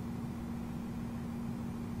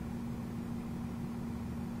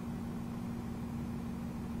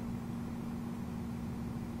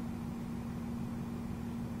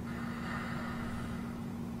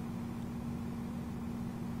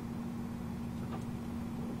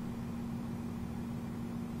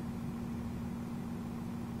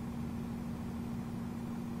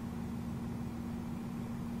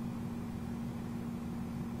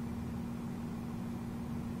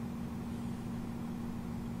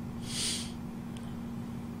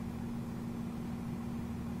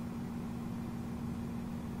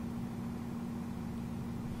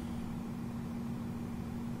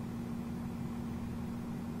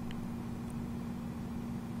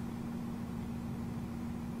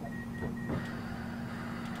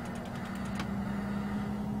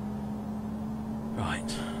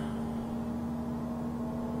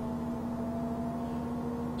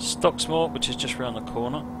 Stocksmore, which is just round the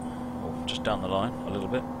corner, or just down the line a little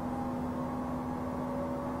bit.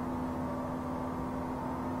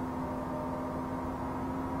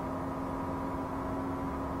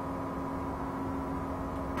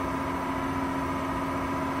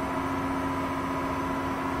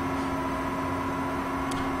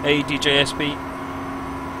 Hey DJ SB.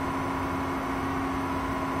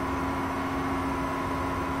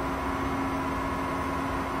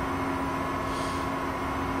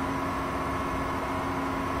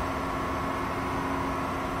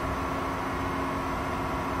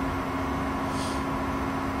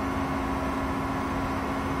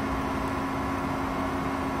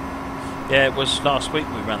 Yeah, it was last week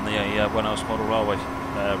we ran the One House Model Railway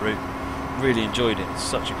route. Really enjoyed it. It's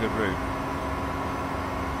such a good route.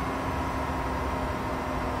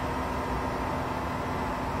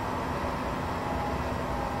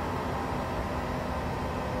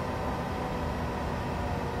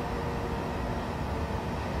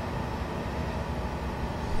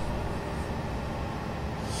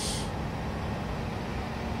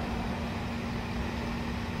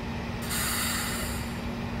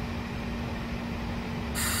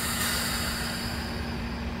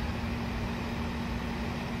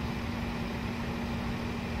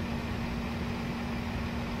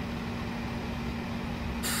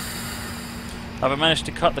 Have I managed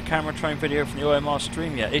to cut the camera train video from the OMR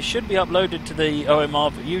stream yet? It should be uploaded to the OMR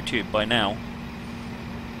YouTube by now.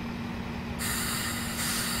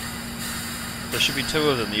 There should be two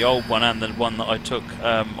of them, the old one and the one that I took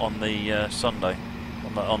on the Sunday,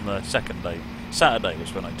 on the second day. Saturday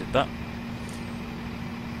was when I did that.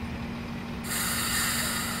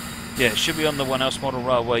 Yeah, it should be on the One House Model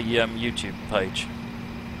Railway YouTube page.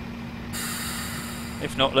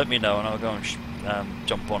 If not, let me know and I'll go and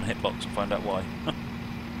jump on Hitbox and find out why.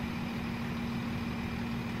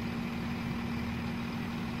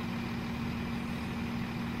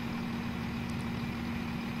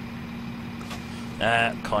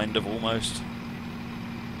 Kind of, almost.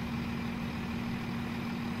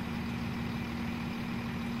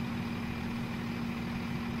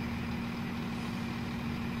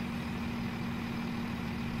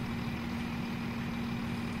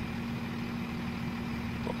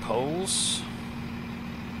 Got Coles.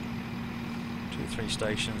 2-3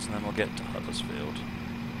 stations and then we'll get to Huddersfield.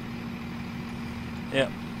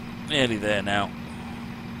 Yep, nearly there now.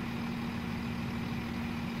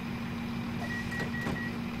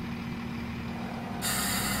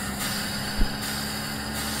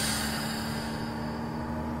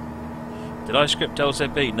 Did I script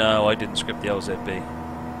LZB? No, I didn't script the LZB.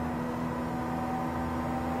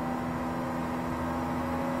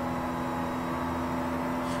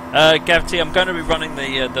 Gavty, I'm going to be running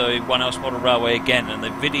the One House Model Railway again, and the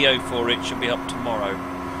video for it should be up tomorrow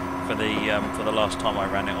for the last time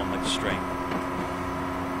I ran it on the stream.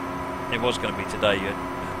 It was going to be today,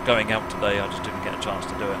 going out today. I just didn't get a chance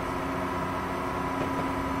to do it.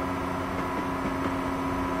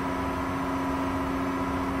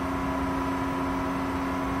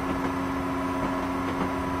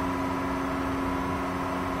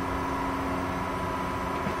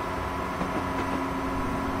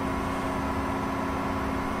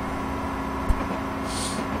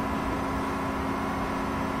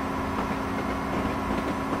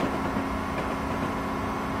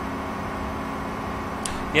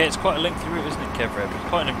 Yeah, it's quite a lengthy route, isn't it, Kevrev? It's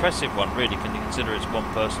quite an impressive one, really, can you consider it's one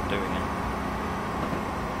person doing it.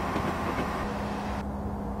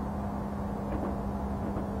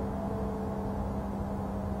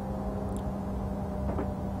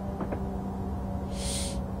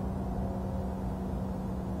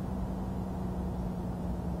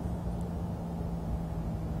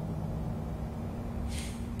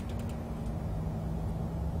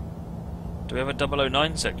 Do we have a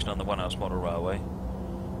 009 section on the One House Model Railway?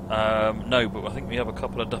 No, but I think we have a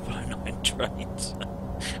couple of 009 trains.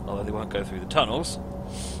 Although they won't go through the tunnels.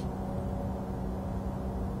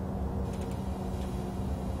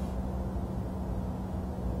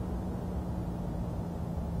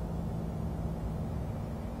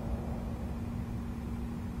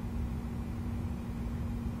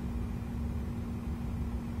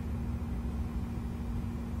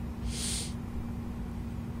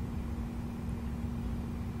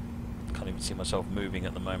 Can't even see myself moving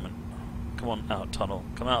at the moment. Come on, out of tunnel.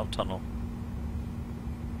 Come out of tunnel.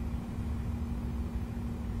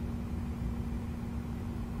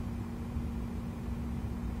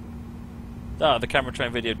 Ah, the camera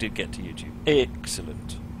train video did get to YouTube.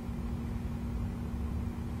 Excellent.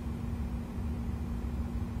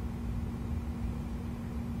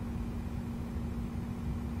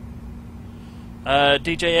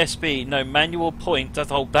 DJSB, no, manual points,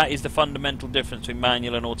 that is the fundamental difference between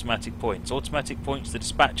manual and automatic points. Automatic points the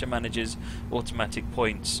dispatcher manages, automatic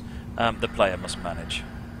points the player must manage.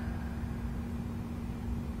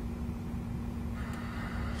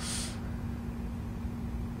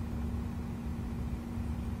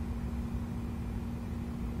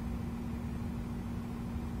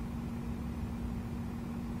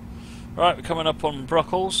 Right, we're coming up on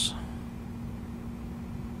Bruckles.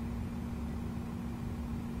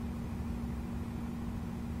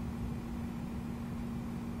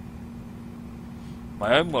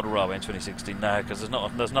 My own model railway in 2016 now, because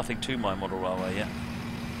there's nothing to my model railway yet.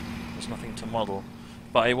 There's nothing to model,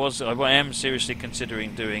 but I am seriously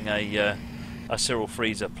considering doing a Cyril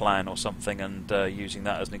Freezer plan or something, and using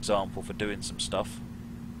that as an example for doing some stuff.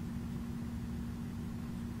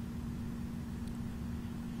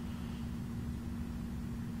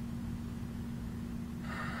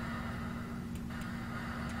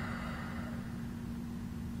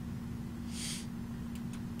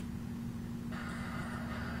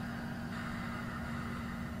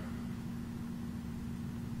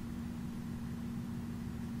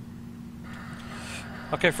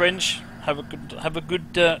 Okay, Fringe, have a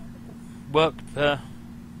good work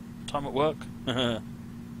time at work.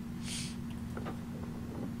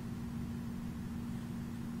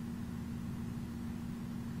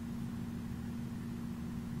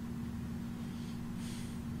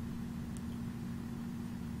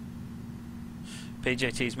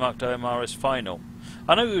 PJT's marked OMR as final.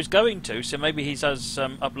 I know he was going to, so maybe he has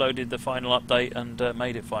uploaded the final update and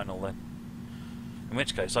made it final then. In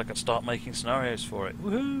which case I can start making scenarios for it.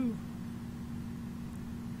 Woohoo!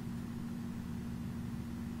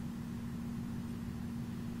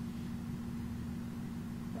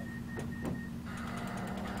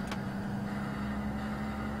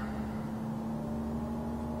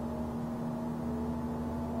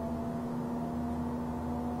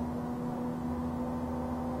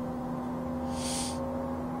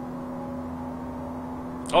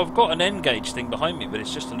 Oh, I've got an N gauge thing behind me, but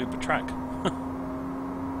it's just a loop of track.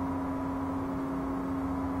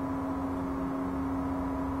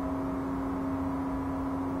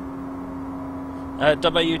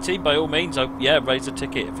 WT, by all means, yeah, raise a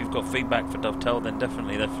ticket. If you've got feedback for Dovetail, then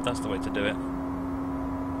definitely that's the way to do it.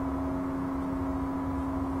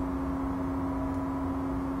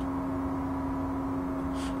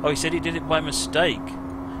 Oh, he said he did it by mistake.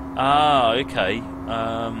 Ah, okay.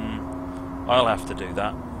 I'll have to do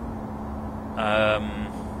that.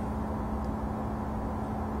 I'm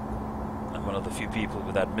one of the few people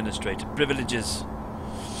with administrative privileges.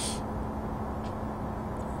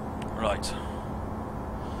 Right.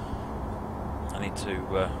 I need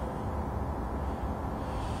to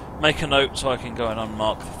make a note so I can go and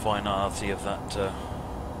unmark the finality of that.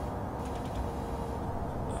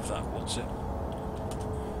 What's it?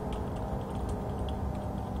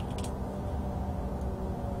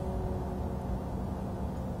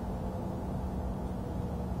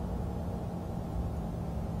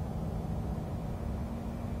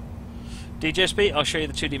 DJSP, I'll show you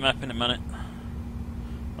the 2D map in a minute.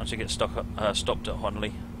 Once you get stopped at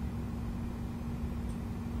Honley.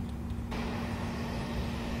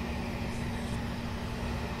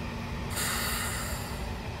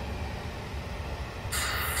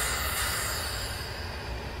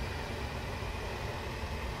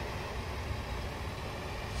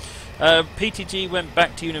 PTG went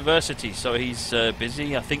back to university, so he's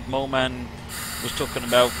busy. I think Moleman was talking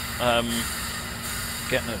about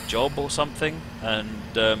getting a job or something,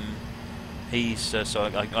 and he's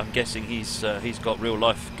so I'm guessing he's got real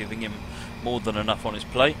life giving him more than enough on his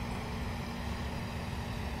plate.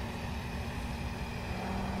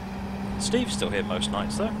 Steve's still here most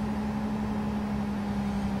nights though.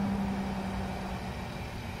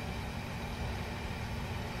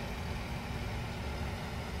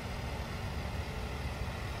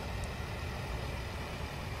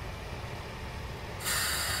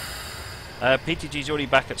 PTG's already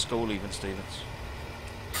back at school even, Stevens.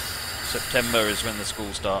 September is when the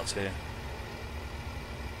school starts here.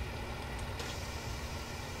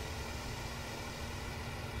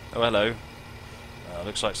 Oh, hello.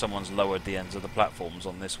 Looks like someone's lowered the ends of the platforms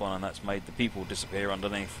on this one, and that's made the people disappear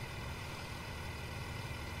underneath.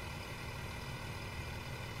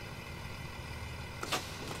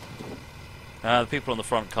 The people on the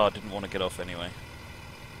front car didn't want to get off anyway.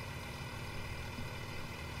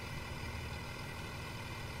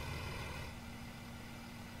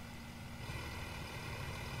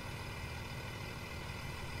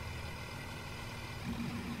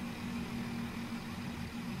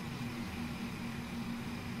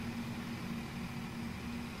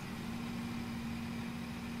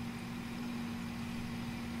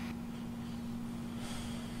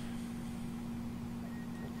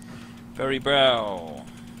 Berry Brow.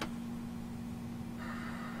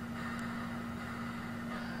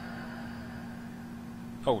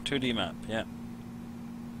 Oh, 2D map, yeah.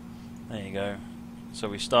 There you go. So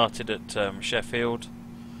we started at Sheffield,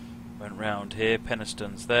 went round here,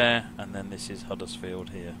 Penistone's there, and then this is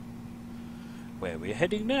Huddersfield here. Where we're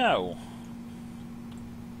heading now.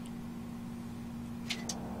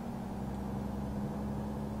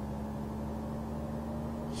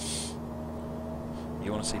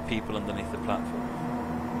 You want to see people underneath the platform.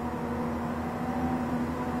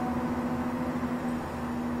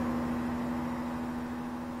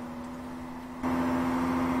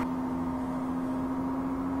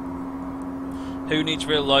 Who needs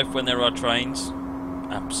real life when there are trains?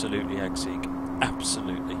 Absolutely, Agseek.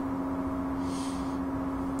 Absolutely.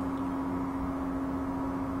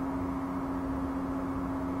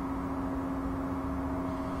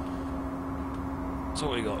 So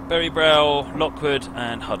what we got? Berry Brow, Lockwood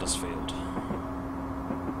and Huddersfield.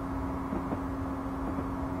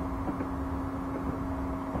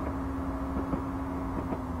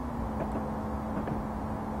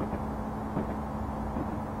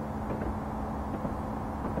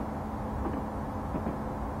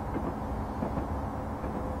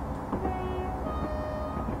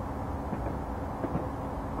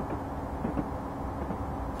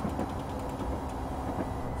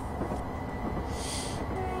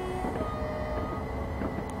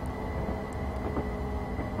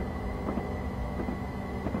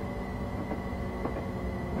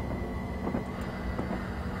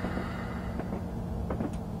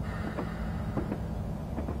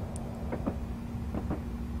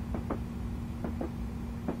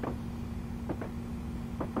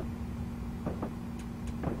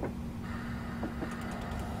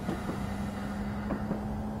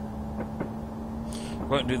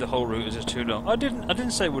 Won't do the whole route as it's too long. I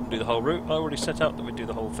didn't say wouldn't do the whole route. I already set out that we'd do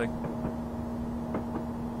the whole thing.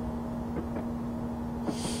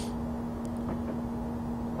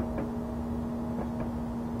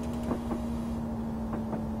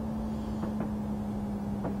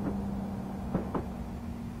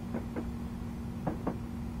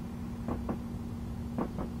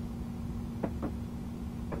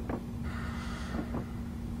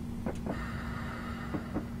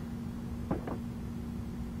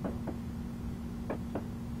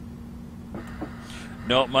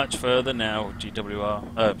 Not much further now,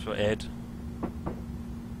 GWR. For Ed.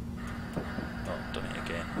 Oh, done it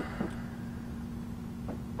again.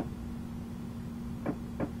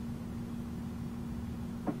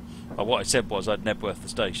 Oh, what I said was I'd Nebworth the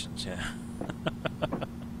stations, yeah.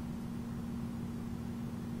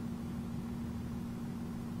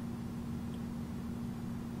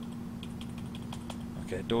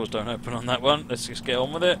 Okay, doors don't open on that one. Let's just get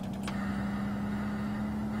on with it.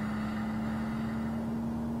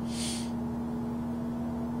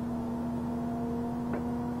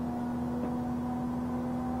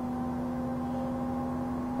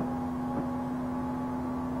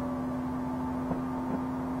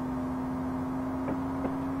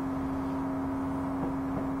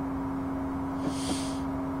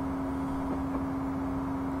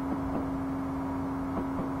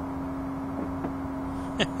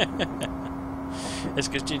 It's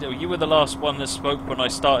because you were the last one that spoke when I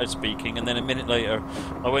started speaking, and then a minute later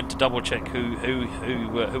I went to double check who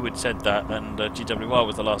had said that, and GWR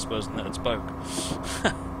was the last person that had spoke.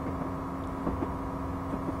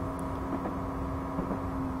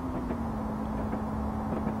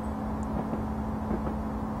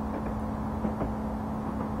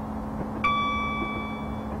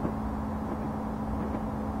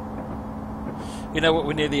 You know what,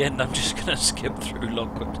 we're near the end, I'm just going to skip through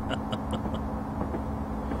Lockwood.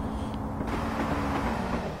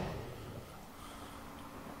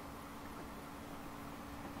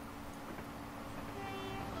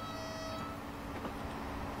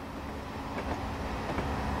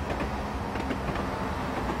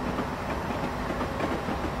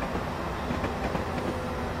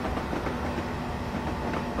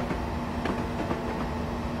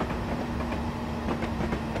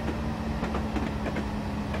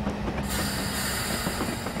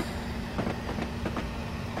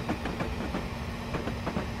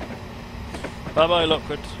 Bye bye,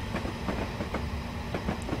 Lockwood.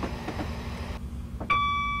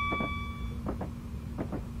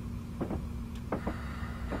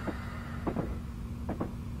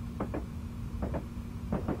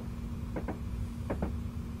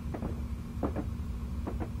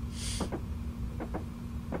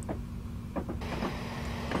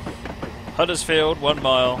 Huddersfield, 1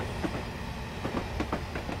 mile.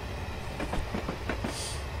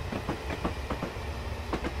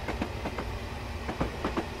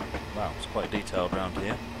 Wow. quite detailed around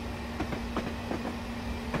here.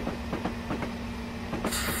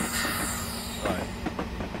 Right.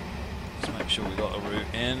 Let's make sure we got a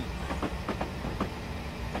route in.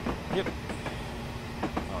 Yep.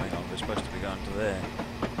 Oh, hang on, we're supposed to be going to there.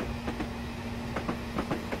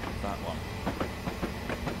 That one.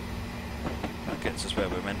 That gets us where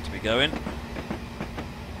we're meant to be going.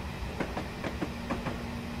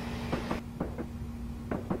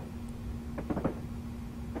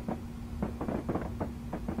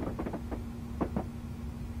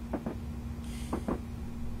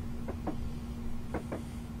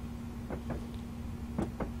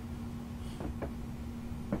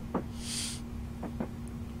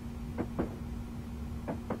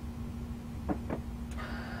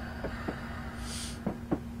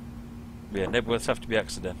 Yeah, Nebworths have to be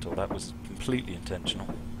accidental. That was completely intentional.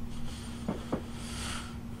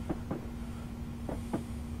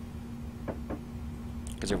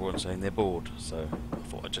 Because everyone's saying they're bored, so I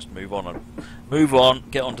thought I'd just move on,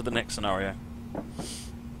 get on to the next scenario.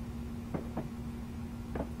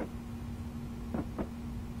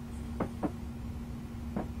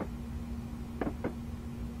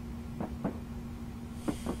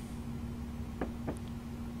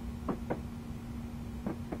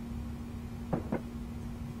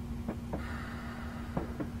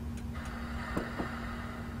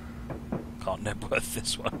 Can't Nebworth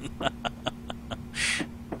this one.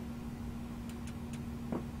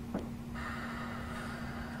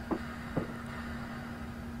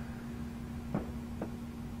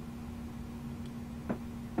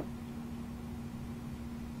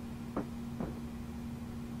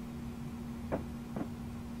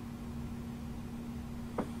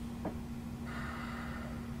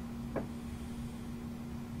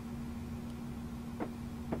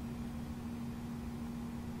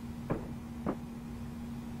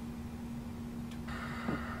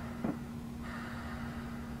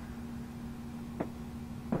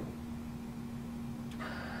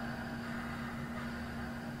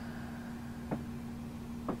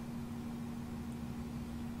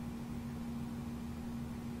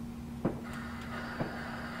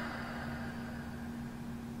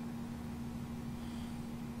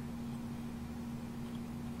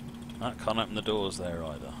 That can't open the doors there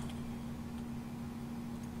either.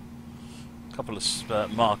 A couple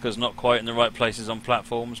of markers not quite in the right places on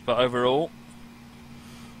platforms, but overall,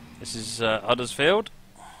 this is Huddersfield.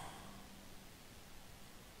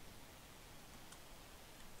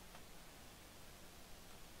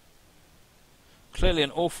 Clearly an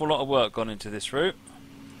awful lot of work gone into this route.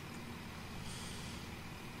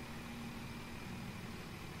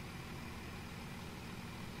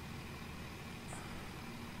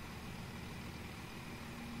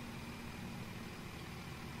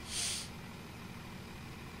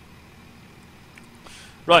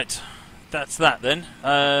 Right, that's that then.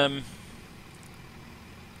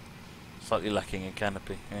 Slightly lacking in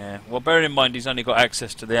canopy. Yeah. Well, bearing in mind he's only got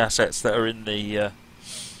access to the assets that are in the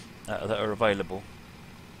that are available.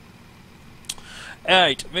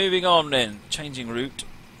 Alright, moving on then. Changing route.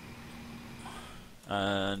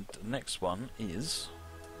 And the next one is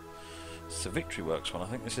it's the Victory Works one. I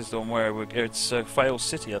think this is the one where it's Fail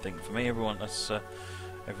City. I think for me, everyone's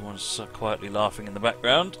quietly laughing in the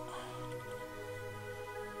background.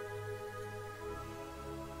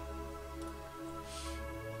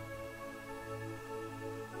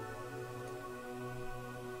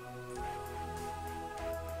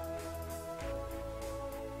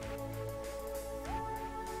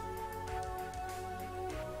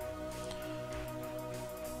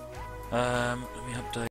 Let me update.